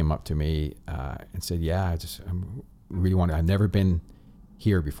guy came up to me and said, "Yeah, I'm really I've never been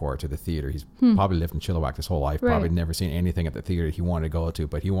here before to the theater." He's probably lived in Chilliwack his whole life, probably never seen anything at the theater he wanted to go to,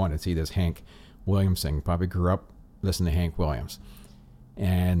 but he wanted to see this Hank Williams thing. Probably grew up listening to Hank Williams.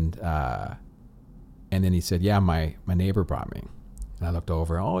 And then he said, "Yeah, my neighbor brought me." And I looked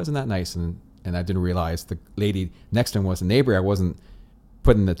over, "Oh, isn't that nice?" And I didn't realize the lady next to him was a neighbor. I wasn't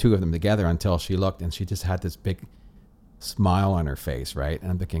putting the two of them together until she looked, and she just had this big smile on her face, right?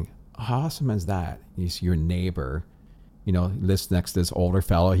 And I'm thinking, how awesome is that? He's your neighbor, lives next to this older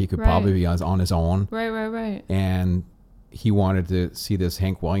fellow. He could probably be on his own. Right. And he wanted to see this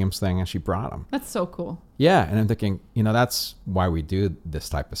Hank Williams thing, and she brought him. That's so cool. Yeah, and I'm thinking, that's why we do this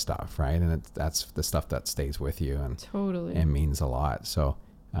type of stuff, right? And that's the stuff that stays with you and totally and means a lot. So,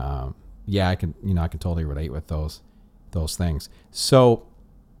 I can totally relate with those things. So,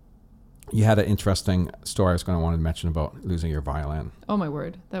 you had an interesting story I was going to want to mention about losing your violin. Oh my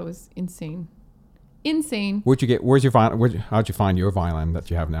word, that was insane. Where'd your violin? How'd you find your violin that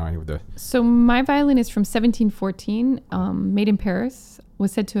you have now? So my violin is from 1714, made in Paris.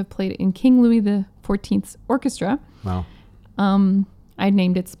 Was said to have played in King Louis XIV's orchestra. Wow. I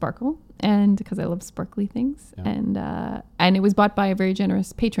named it Sparkle, and because I love sparkly things, and it was bought by a very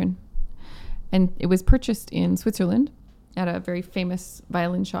generous patron, and it was purchased in Switzerland at a very famous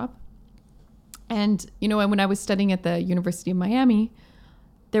violin shop. And when I was studying at the University of Miami,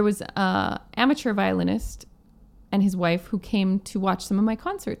 there was an amateur violinist and his wife who came to watch some of my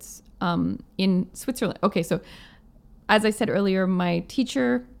concerts in Switzerland. Okay, so as I said earlier, my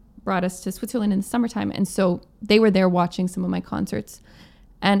teacher brought us to Switzerland in the summertime, and so they were there watching some of my concerts.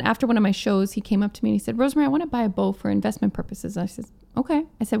 And after one of my shows, he came up to me and he said, "Rosemary, I want to buy a bow for investment purposes." I said, "Okay."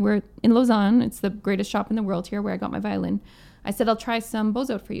 I said, "We're in Lausanne. It's the greatest shop in the world here where I got my violin." I said, "I'll try some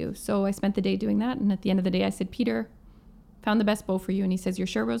bows out for you." So I spent the day doing that. And at the end of the day, I said, "Peter, found the best bow for you." And he says, "You're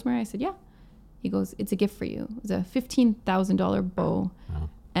sure, Rosemary?" I said, "Yeah." He goes, "It's a gift for you." It was a $15,000 bow. Wow.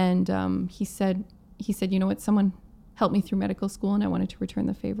 And he said, "You know what? Someone helped me through medical school and I wanted to return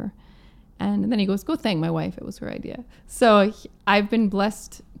the favor." And then he goes, "Go thank my wife. It was her idea." So I've been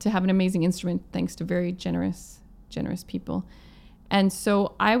blessed to have an amazing instrument thanks to very generous people. And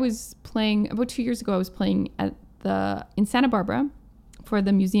so I was playing, about 2 years ago, I was playing in Santa Barbara for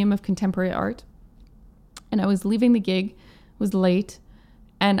the Museum of Contemporary Art. And I was leaving the gig, was late,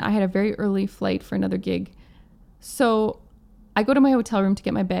 and I had a very early flight for another gig. So I go to my hotel room to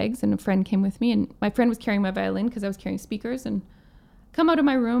get my bags, and a friend came with me, and my friend was carrying my violin because I was carrying speakers, and come out of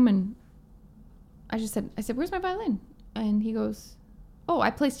my room, and I said, where's my violin? And he goes, oh,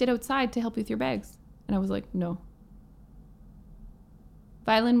 I placed it outside to help you with your bags. And I was like, no.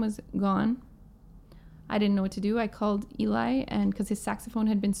 Violin was gone. I didn't know what to do. I called Eli, and because his saxophone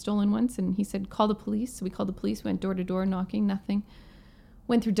had been stolen once, and he said, call the police. So we called the police, went door to door, knocking, nothing.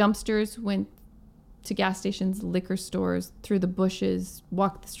 Went through dumpsters, went to gas stations, liquor stores, through the bushes,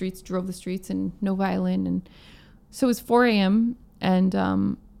 walked the streets, drove the streets, and no violin. And so it was 4 a.m., and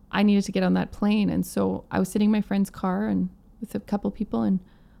I needed to get on that plane. And so I was sitting in my friend's car and with a couple people, and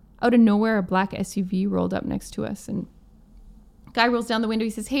out of nowhere, a black SUV rolled up next to us, and guy rolls down the window. He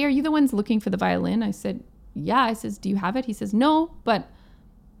says, hey, are you the ones looking for the violin? I said, yeah. I says, do you have it? He says, no, but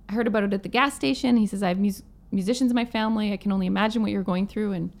I heard about it at the gas station. He says, I have musicians in my family. I can only imagine what you're going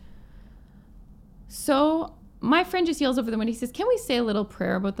through. And so my friend just yells over the window. He says, can we say a little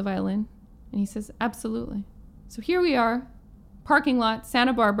prayer about the violin? And he says, absolutely. So here we are, parking lot,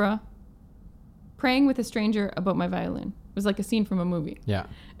 Santa Barbara, praying with a stranger about my violin. It was like a scene from a movie. Yeah.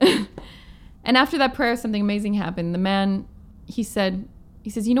 And after that prayer, something amazing happened. The man, he says,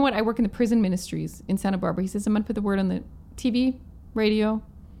 you know what? I work in the prison ministries in Santa Barbara. He says, I'm going to put the word on the TV, radio,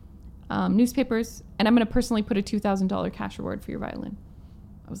 newspapers, and I'm going to personally put a $2,000 cash reward for your violin.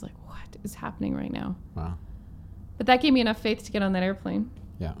 I was like, what is happening right now? Wow. But that gave me enough faith to get on that airplane.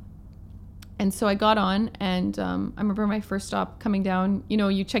 Yeah. And so I got on, and I remember my first stop coming down. You know,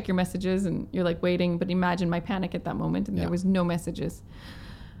 you check your messages and you're like waiting, but imagine my panic at that moment, and there was no messages.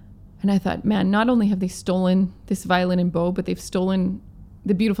 And I thought, man, not only have they stolen this violin and bow, but they've stolen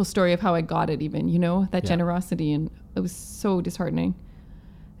the beautiful story of how I got it even, you know, that generosity. And it was so disheartening.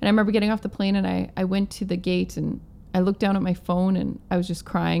 And I remember getting off the plane, and I went to the gate, and I looked down at my phone, and I was just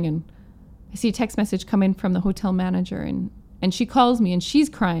crying. And I see a text message come in from the hotel manager, and she calls me, and she's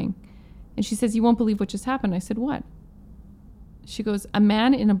crying. And she says, you won't believe what just happened. I said, what? She goes, a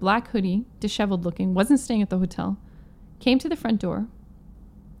man in a black hoodie, disheveled looking, wasn't staying at the hotel, came to the front door,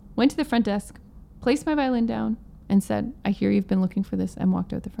 went to the front desk, placed my violin down, and said, I hear you've been looking for this, and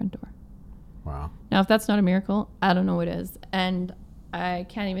walked out the front door. Wow. Now, if that's not a miracle, I don't know what is. And I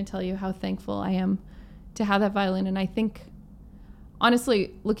can't even tell you how thankful I am to have that violin. And I think,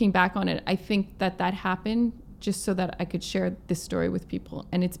 honestly, looking back on it, I think that happened just so that I could share this story with people.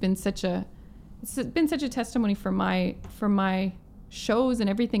 And it's been such a testimony for my shows and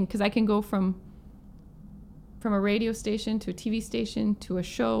everything, because I can go from a radio station to a TV station to a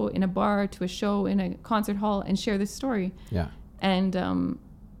show in a bar to a show in a concert hall and share this story. Yeah. And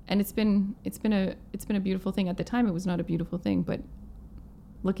it's been a beautiful thing. At the time, it was not a beautiful thing, but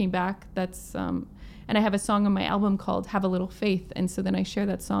looking back, that's and I have a song on my album called Have a Little Faith. And so then I share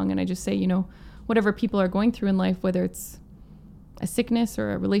that song, and I just say, you know, whatever people are going through in life, whether it's a sickness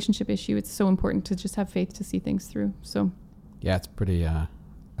or a relationship issue, it's so important to just have faith to see things through. So yeah, it's pretty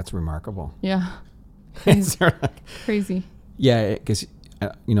that's remarkable. Yeah. Crazy. Yeah, because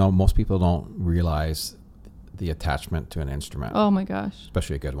you know, most people don't realize the attachment to an instrument. Oh my gosh.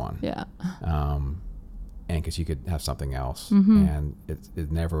 Especially a good one. Yeah. And because you could have something else, and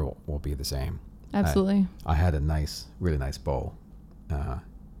it never will be the same. Absolutely. I had a really nice bow.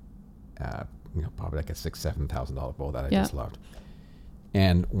 You know, probably like a $6,000-$7,000 bow that I just loved.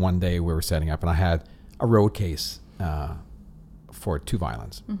 And one day we were setting up, and I had a road case for 2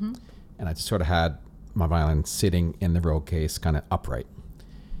 violins, and I just sort of had my violin sitting in the road case, kind of upright.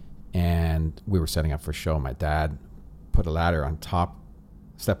 And we were setting up for a show. My dad put a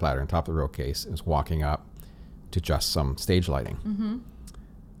step ladder on top of the road case, and was walking up to adjust some stage lighting.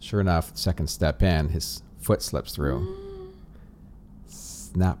 Sure enough, second step in, his foot slips through.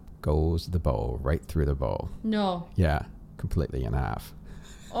 Snap goes the bow right through the bow. No. Yeah, completely in half.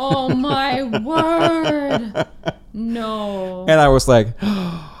 Oh my word. No. And I was like,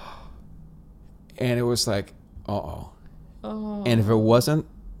 and it was like, uh-oh. Oh. And if it wasn't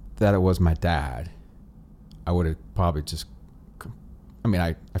that it was my dad, I would have probably just, I mean,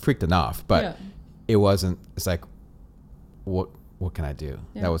 I freaked enough, but it wasn't, it's like, what can I do?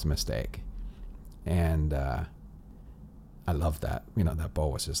 Yeah. That was a mistake. And I love that. You know, that bow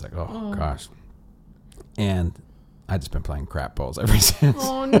was just like, oh gosh. And I've just been playing crap bowls ever since.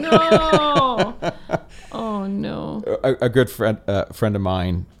 Oh no! Oh no! A good friend of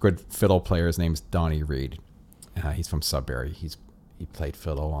mine, good fiddle player. His name's Donnie Reed. He's from Sudbury. He played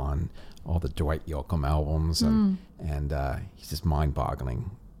fiddle on all the Dwight Yoakam albums, and he's just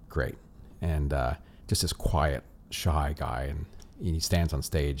mind-boggling great. And just this quiet, shy guy, and he stands on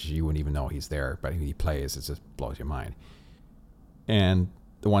stage. You wouldn't even know he's there, but he plays. It just blows your mind. And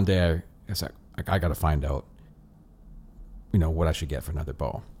the one day I was like, I got to find out what I should get for another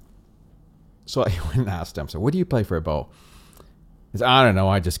bow. So I went and asked him, so what do you play for a bow? He said, I don't know.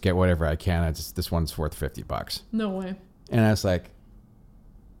 I just get whatever I can. This one's worth $50. No way. And I was like,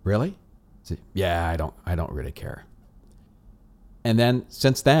 really? Said, yeah, I don't really care. And then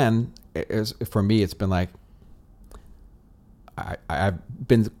since then, for me, it's been like, I've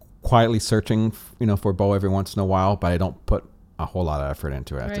been quietly searching, for a bow every once in a while, but I don't put a whole lot of effort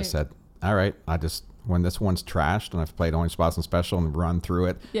into it. Right. I just said, all right, when this one's trashed and I've played Orange Blossom Special and run through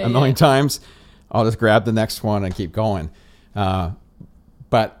it a million times, I'll just grab the next one and keep going.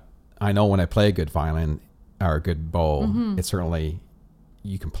 But I know when I play a good violin or a good bow, it's certainly,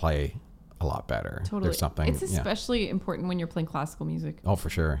 you can play a lot better. Totally. There's something. It's especially important when you're playing classical music. Oh, for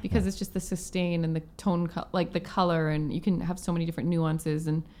sure. Because it's just the sustain and the tone, like the color, and you can have so many different nuances.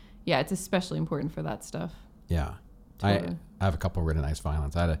 And it's especially important for that stuff. Yeah. Totally. I have a couple of really nice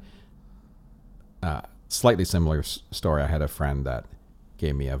violins. I had a slightly similar story. I had a friend that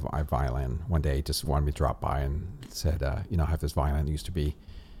gave me a violin one day. Just wanted me to drop by and said, I have this violin. It used to be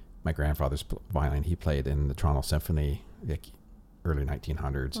my grandfather's violin. He played in the Toronto Symphony, like early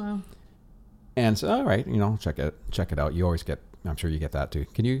 1900s. Wow. And so, all right, check it out. You always get, I'm sure you get that too.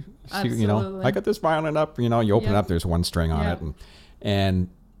 Can you see, Absolutely. I got this violin up, you open it up, there's one string on it. And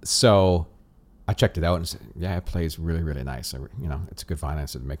so I checked it out and said, yeah, it plays really, really nice. It's a good violin. I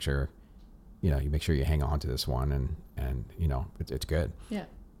said, make sure you make sure you hang on to this one and it's good. Yeah.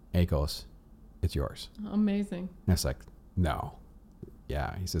 And he goes, it's yours. Amazing. And it's like, no.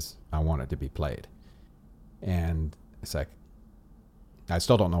 Yeah. He says, I want it to be played. And it's like, I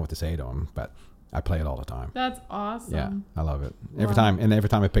still don't know what to say to him, but I play it all the time. That's awesome. Yeah. I love it. Every time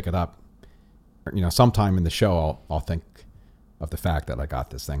I pick it up, sometime in the show, I'll think of the fact that I got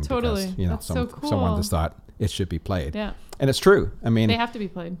this thing. Totally. Because, That's so cool. Someone just thought it should be played. Yeah. And it's true. I mean, they have to be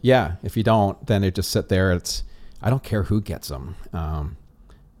played. Yeah. If you don't, then they just sit there. I don't care who gets them.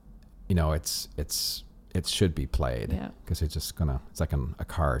 It should be played. Yeah. Because it's like a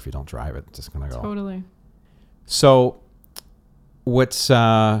car. If you don't drive it, it's just going to go. Totally. So what's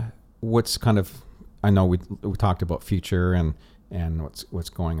kind of, I know we talked about future and what's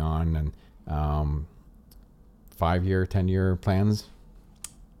going on and 5-year, 10-year plans.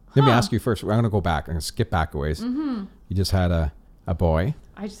 Let me ask you first. I'm going to go back. I'm going to skip back a ways. Mm-hmm. You just had a boy.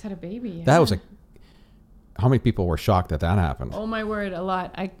 I just had a baby. Yeah. That was how many people were shocked that happened? Oh my word, a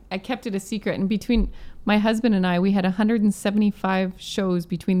lot. I kept it a secret. And between my husband and I, we had 175 shows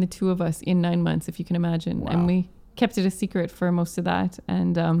between the two of us in 9 months, if you can imagine. Wow. And we kept it a secret for most of that.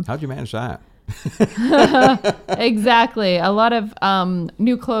 And how'd you manage that? Exactly. A lot of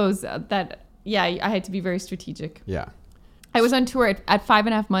new clothes that, I had to be very strategic. Yeah. I was on tour at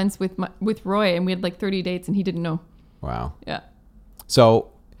 5.5 months with Roy, and we had like 30 dates, and he didn't know. Wow. Yeah.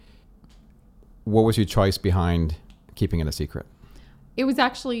 So what was your choice behind keeping it a secret? It was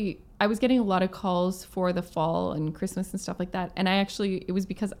actually, I was getting a lot of calls for the fall and Christmas and stuff like that. And it was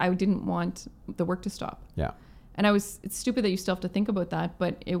because I didn't want the work to stop. Yeah. And it's stupid that you still have to think about that,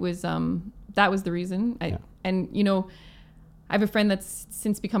 but it was, that was the reason. And I have a friend that's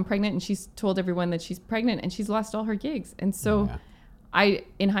since become pregnant, and she's told everyone that she's pregnant, and she's lost all her gigs. And so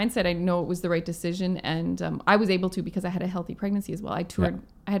in hindsight, I know it was the right decision. And I was able to, because I had a healthy pregnancy as well. I toured,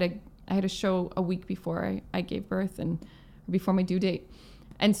 I had a show a week before I gave birth and before my due date.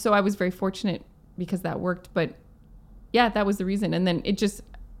 And so I was very fortunate because that worked. But that was the reason. And then it just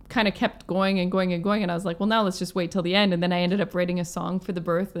kind of kept going and going and going. And I was like, well, now let's just wait till the end. And then I ended up writing a song for the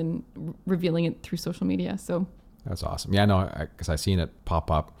birth and revealing it through social media. So that's awesome. Yeah, no, because I seen it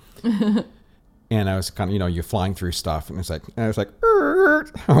pop up. And I was kind of, you're flying through stuff, and I was like,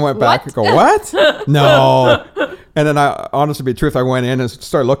 I went back and go, what? No. And then honestly, to be truth, I went in and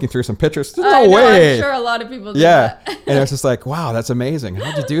started looking through some pictures. There's no way. I'm sure a lot of people do that. And I was just like, wow, that's amazing.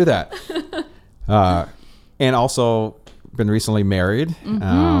 How'd you do that? And also been recently married. Mm-hmm.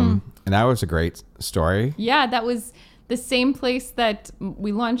 And that was a great story. Yeah, that was the same place that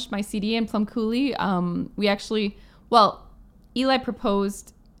we launched my CD in Plum Coulee. We actually, Eli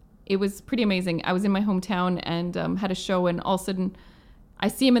proposed. It was pretty amazing. I was in my hometown and had a show, and all of a sudden I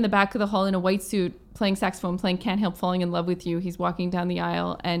see him in the back of the hall in a white suit playing saxophone, playing Can't Help Falling in Love with You. He's walking down the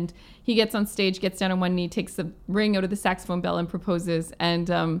aisle, and he gets on stage, gets down on one knee, takes the ring out of the saxophone bell and proposes.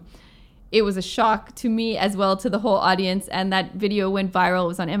 And it was a shock to me as well, to the whole audience. And that video went viral. It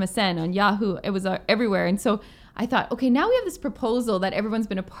was on MSN, on Yahoo. It was everywhere. And so I thought, okay, now we have this proposal that everyone's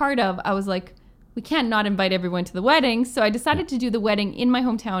been a part of. I was like, we can't not invite everyone to the wedding. So I decided to do the wedding in my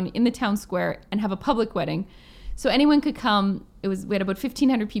hometown, in the town square, and have a public wedding. So anyone could come. We had about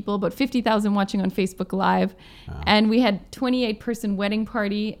 1,500 people, about 50,000 watching on Facebook Live. Wow. And we had 28-person wedding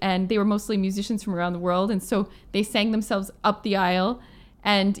party, and they were mostly musicians from around the world. And so they sang themselves up the aisle.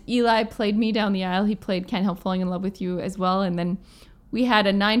 And Eli played me down the aisle. He played Can't Help Falling in Love with You as well. And then we had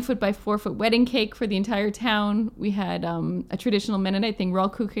a 9-foot by 4-foot wedding cake for the entire town. We had a traditional Mennonite thing,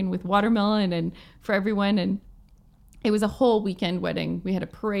 Rollkuchen with watermelon and for everyone. And it was a whole weekend wedding. We had a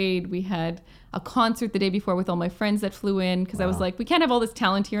parade. We had a concert the day before with all my friends that flew in because I was like, we can't have all this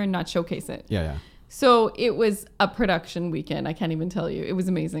talent here and not showcase it. Yeah. So it was a production weekend. I can't even tell you. It was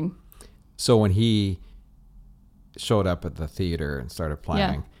amazing. So when he showed up at the theater and started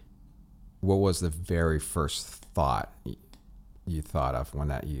playing, what was the very first thought you thought of when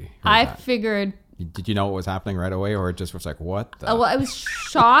you heard that? Figured... Did you know what was happening right away, or it just was like, what the? Well, I was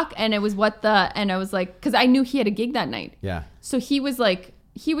shocked, and it was and I was like, because I knew he had a gig that night. Yeah. So he was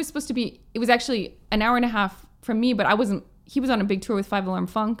supposed to be, it was actually an hour and a half from me, but he was on a big tour with 5 Alarm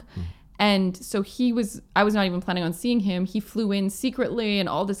Funk. And so I was not even planning on seeing him. He flew in secretly and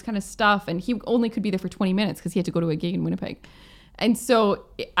all this kind of stuff. And he only could be there for 20 minutes because he had to go to a gig in Winnipeg. And so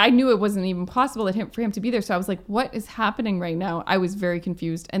I knew it wasn't even possible for him to be there. So I was like, what is happening right now? I was very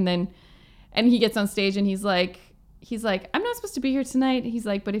confused. And he gets on stage and he's like, I'm not supposed to be here tonight. He's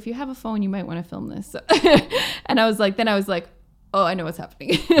like, but if you have a phone, you might want to film this. And I was like, oh, I know what's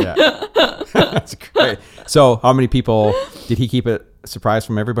happening. Yeah. That's great. So how many people, did he keep it a surprise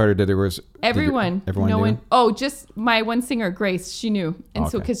from everybody, or everyone knew? Oh, just my one singer, Grace, she knew. And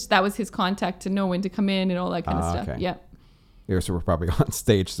so, because that was his contact to know when to come in and all that kind of stuff. Okay. Yeah. So we're probably on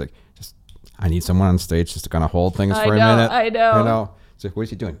stage. It's like, I need someone on stage just to kind of hold things for a minute. I know. So what is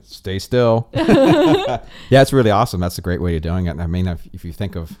he doing? Stay still. Yeah, it's really awesome. That's a great way of doing it. I mean, if you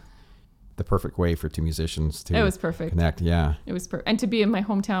think of the perfect way for two musicians to it was perfect. Connect, yeah. It was perfect. And to be in my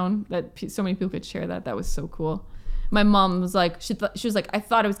hometown, that so many people could share that was so cool. My mom was like, she was like, I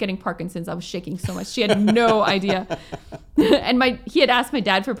thought I was getting Parkinson's. I was shaking so much. She had no idea. And he had asked my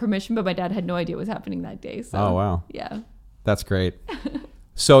dad for permission, but my dad had no idea what was happening that day. So, oh, wow. Yeah. That's great.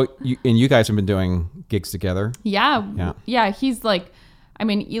 So you guys have been doing gigs together? Yeah. He's like,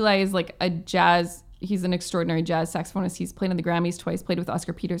 Eli is like he's an extraordinary jazz saxophonist. He's played on the Grammys twice, played with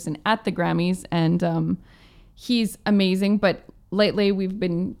Oscar Peterson at the Grammys, and he's amazing. But lately we've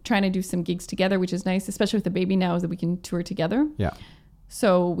been trying to do some gigs together, which is nice, especially with the baby now, is that we can tour together. Yeah.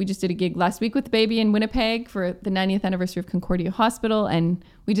 So we just did a gig last week with the baby in Winnipeg for the 90th anniversary of Concordia Hospital, and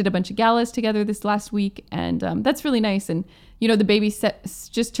we did a bunch of galas together this last week, and that's really nice. And the baby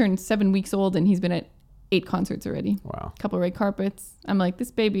just turned 7 weeks old, and he's been at 8 concerts already. Wow. A couple red carpets. I'm like,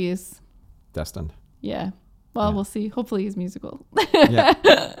 this baby is destined. Yeah. Well, we'll see. Hopefully he's musical. Yeah.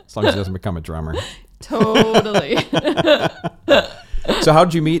 As long as he doesn't become a drummer. Totally. So how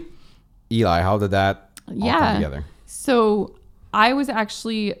did you meet Eli? How did that all come together? So I was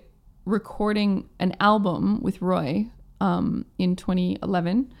actually recording an album with Roy in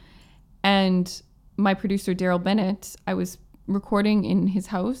 2011. And my producer, Daryl Bennett, I was recording in his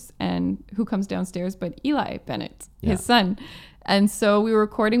house, and who comes downstairs but Eli Bennett, his son. And so we were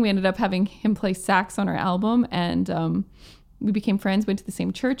recording. We ended up having him play sax on our album, and we became friends, went to the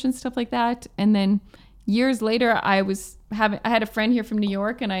same church and stuff like that. And then years later, I had a friend here from New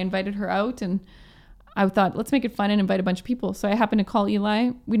York, and I invited her out, and I thought, let's make it fun and invite a bunch of people. So I happened to call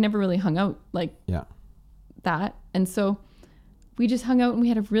Eli. We'd never really hung out like that. And so we just hung out and we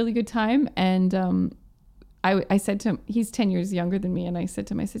had a really good time. And I said to him, he's 10 years younger than me. And I said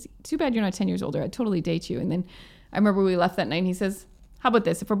to him, I said, too bad you're not 10 years older. I'd totally date you. And then I remember we left that night and he says, how about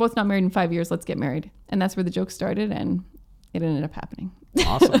this? If we're both not married in 5 years, let's get married. And that's where the joke started. And it ended up happening.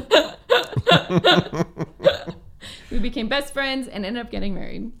 Awesome. We became best friends and ended up getting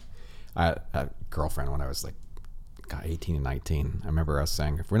married. I had a girlfriend when I was 18 and 19. I remember us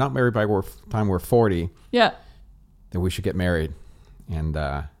saying, if we're not married by the time we're 40, then we should get married. And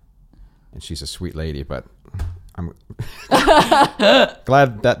she's a sweet lady, but I'm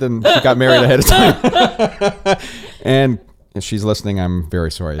glad she got married ahead of time. and she's listening. I'm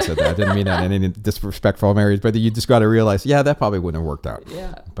very sorry I said that. I didn't mean that in any disrespectful marriage, but you just got to realize, that probably wouldn't have worked out.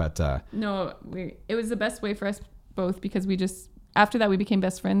 Yeah. But no, it was the best way for us both, because we just, after that, we became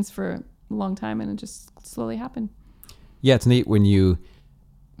best friends for a long time, and it just slowly happened. Yeah, it's neat when you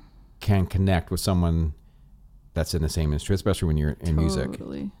can connect with someone that's in the same industry, especially when you're in music,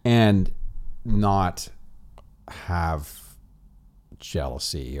 and not have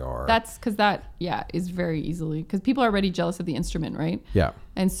jealousy or... That's because that, is very easily, because people are already jealous of the instrument, right? Yeah.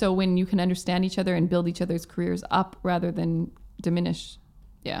 And so when you can understand each other and build each other's careers up rather than diminish,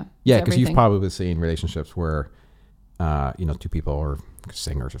 because you've probably seen relationships where two people are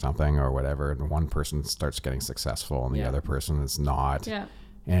singers or something or whatever, and one person starts getting successful and the other person is not. Yeah.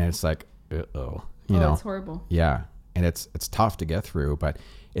 And it's like, it's horrible. Yeah. And it's tough to get through, but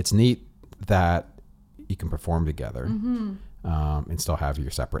it's neat that you can perform together. Mm-hmm. And still have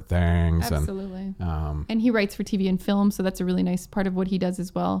your separate things. Absolutely. And he writes for TV and film, so that's a really nice part of what he does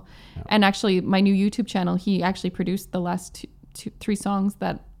as well. Yeah. And actually, my new YouTube channel, he actually produced the last 3 songs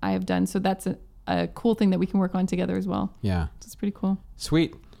that I have done. So that's a cool thing that we can work on together as well. Yeah. So it's pretty cool.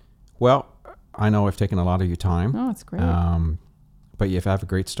 Sweet. Well, I know I've taken a lot of your time. Oh, it's great. But you have a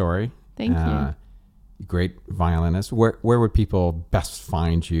great story. Thank you. Great violinist. Where would people best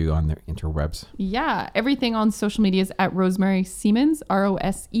find you on the interwebs? Yeah, everything on social media is at Rosemary Siemens,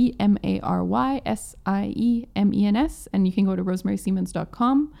 ROSEMARY SIEMENS, and you can go to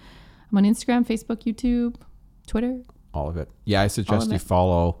rosemarysiemens.com. I'm on Instagram, Facebook, YouTube, Twitter. All of it. Yeah, I suggest you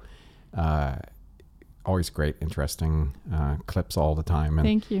follow. Always great, interesting clips all the time. And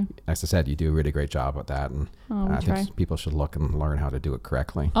thank you. As I said, you do a really great job at that. And I think people should look and learn how to do it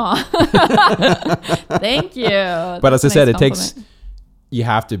correctly. Oh. Thank you. But as I said, you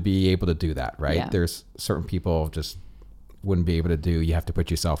have to be able to do that, right? Yeah. There's certain people just wouldn't be able to do. You have to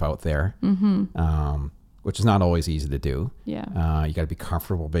put yourself out there, which is not always easy to do. Yeah. You got to be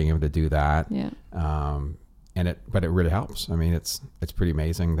comfortable being able to do that. Yeah. But it really helps. I mean, it's pretty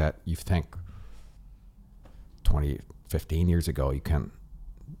amazing that you think 15 years ago you can't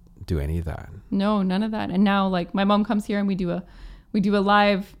do any of that. No, none of that. And now, like, my mom comes here and we do a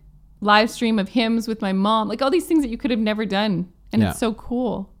live stream of hymns with my mom, like all these things that you could have never done. And it's so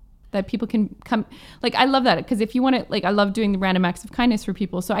cool that people can come. Like, I love that, because if you want to, like, I love doing the random acts of kindness for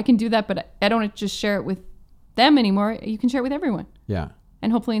people, so I can do that, but I don't just share it with them anymore. You can share it with everyone. Yeah.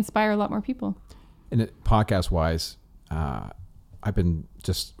 And hopefully inspire a lot more people. And podcast wise, I've been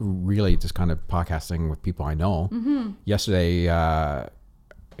just kind of podcasting with people I know. Mm-hmm. Yesterday, Aaron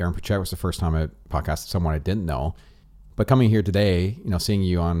Puchette was the first time I podcasted someone I didn't know. But coming here today, seeing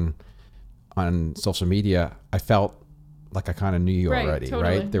you on social media, I felt like I kind of knew you already,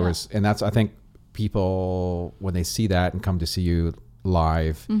 totally, right? There was, and that's, I think people, when they see that and come to see you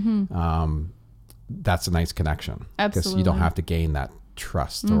live, that's a nice connection. Absolutely. Because you don't have to gain that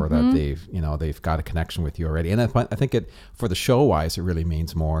trust or that they've got a connection with you already. And I think for the show wise, it really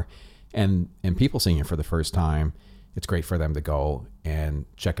means more. And people seeing it for the first time, it's great for them to go and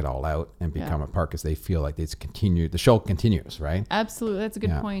check it all out and become a part, because they feel like the show continues, right? Absolutely. That's a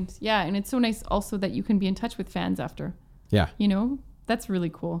good point. Yeah. And it's so nice also that you can be in touch with fans after. Yeah. That's really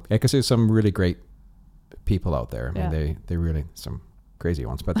cool. Yeah, because there's some really great people out there. I mean, they really, some crazy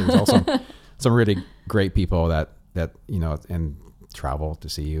ones, but there's also some really great people that and travel to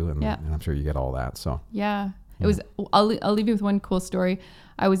see you, and I'm sure you get all that. So it was. I'll leave you with one cool story.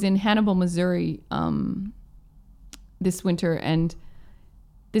 I was in Hannibal, Missouri, this winter, and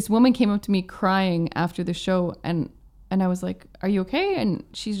this woman came up to me crying after the show, and I was like, "Are you okay?" And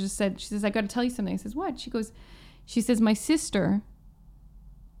she says, "I got to tell you something." I says, "What?" She says, "My sister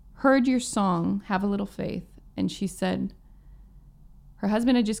heard your song, Have a Little Faith," and she said her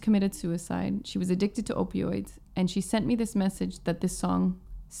husband had just committed suicide. She was addicted to opioids. And she sent me this message that this song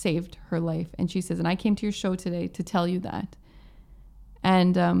saved her life. And she says, and I came to your show today to tell you that.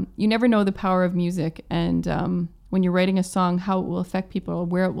 And you never know the power of music. And when you're writing a song, how it will affect people,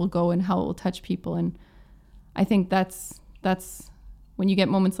 where it will go, and how it will touch people. And I think that's when you get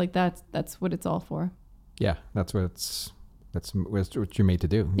moments like that, that's what it's all for. Yeah, that's what you're made to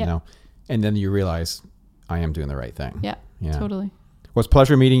do, And then you realize, I am doing the right thing. Yeah. Totally. Well, it's a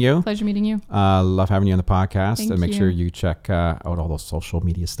pleasure meeting you. Pleasure meeting you. Love having you on the podcast. Thank and make you. sure you check out all those social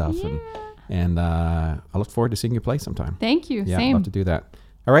media stuff. Yeah. And I look forward to seeing you play sometime. Thank you. Yeah, Same. I'd love to do that.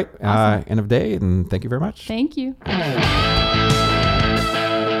 All right. Awesome. End of day. And thank you very much. Thank you.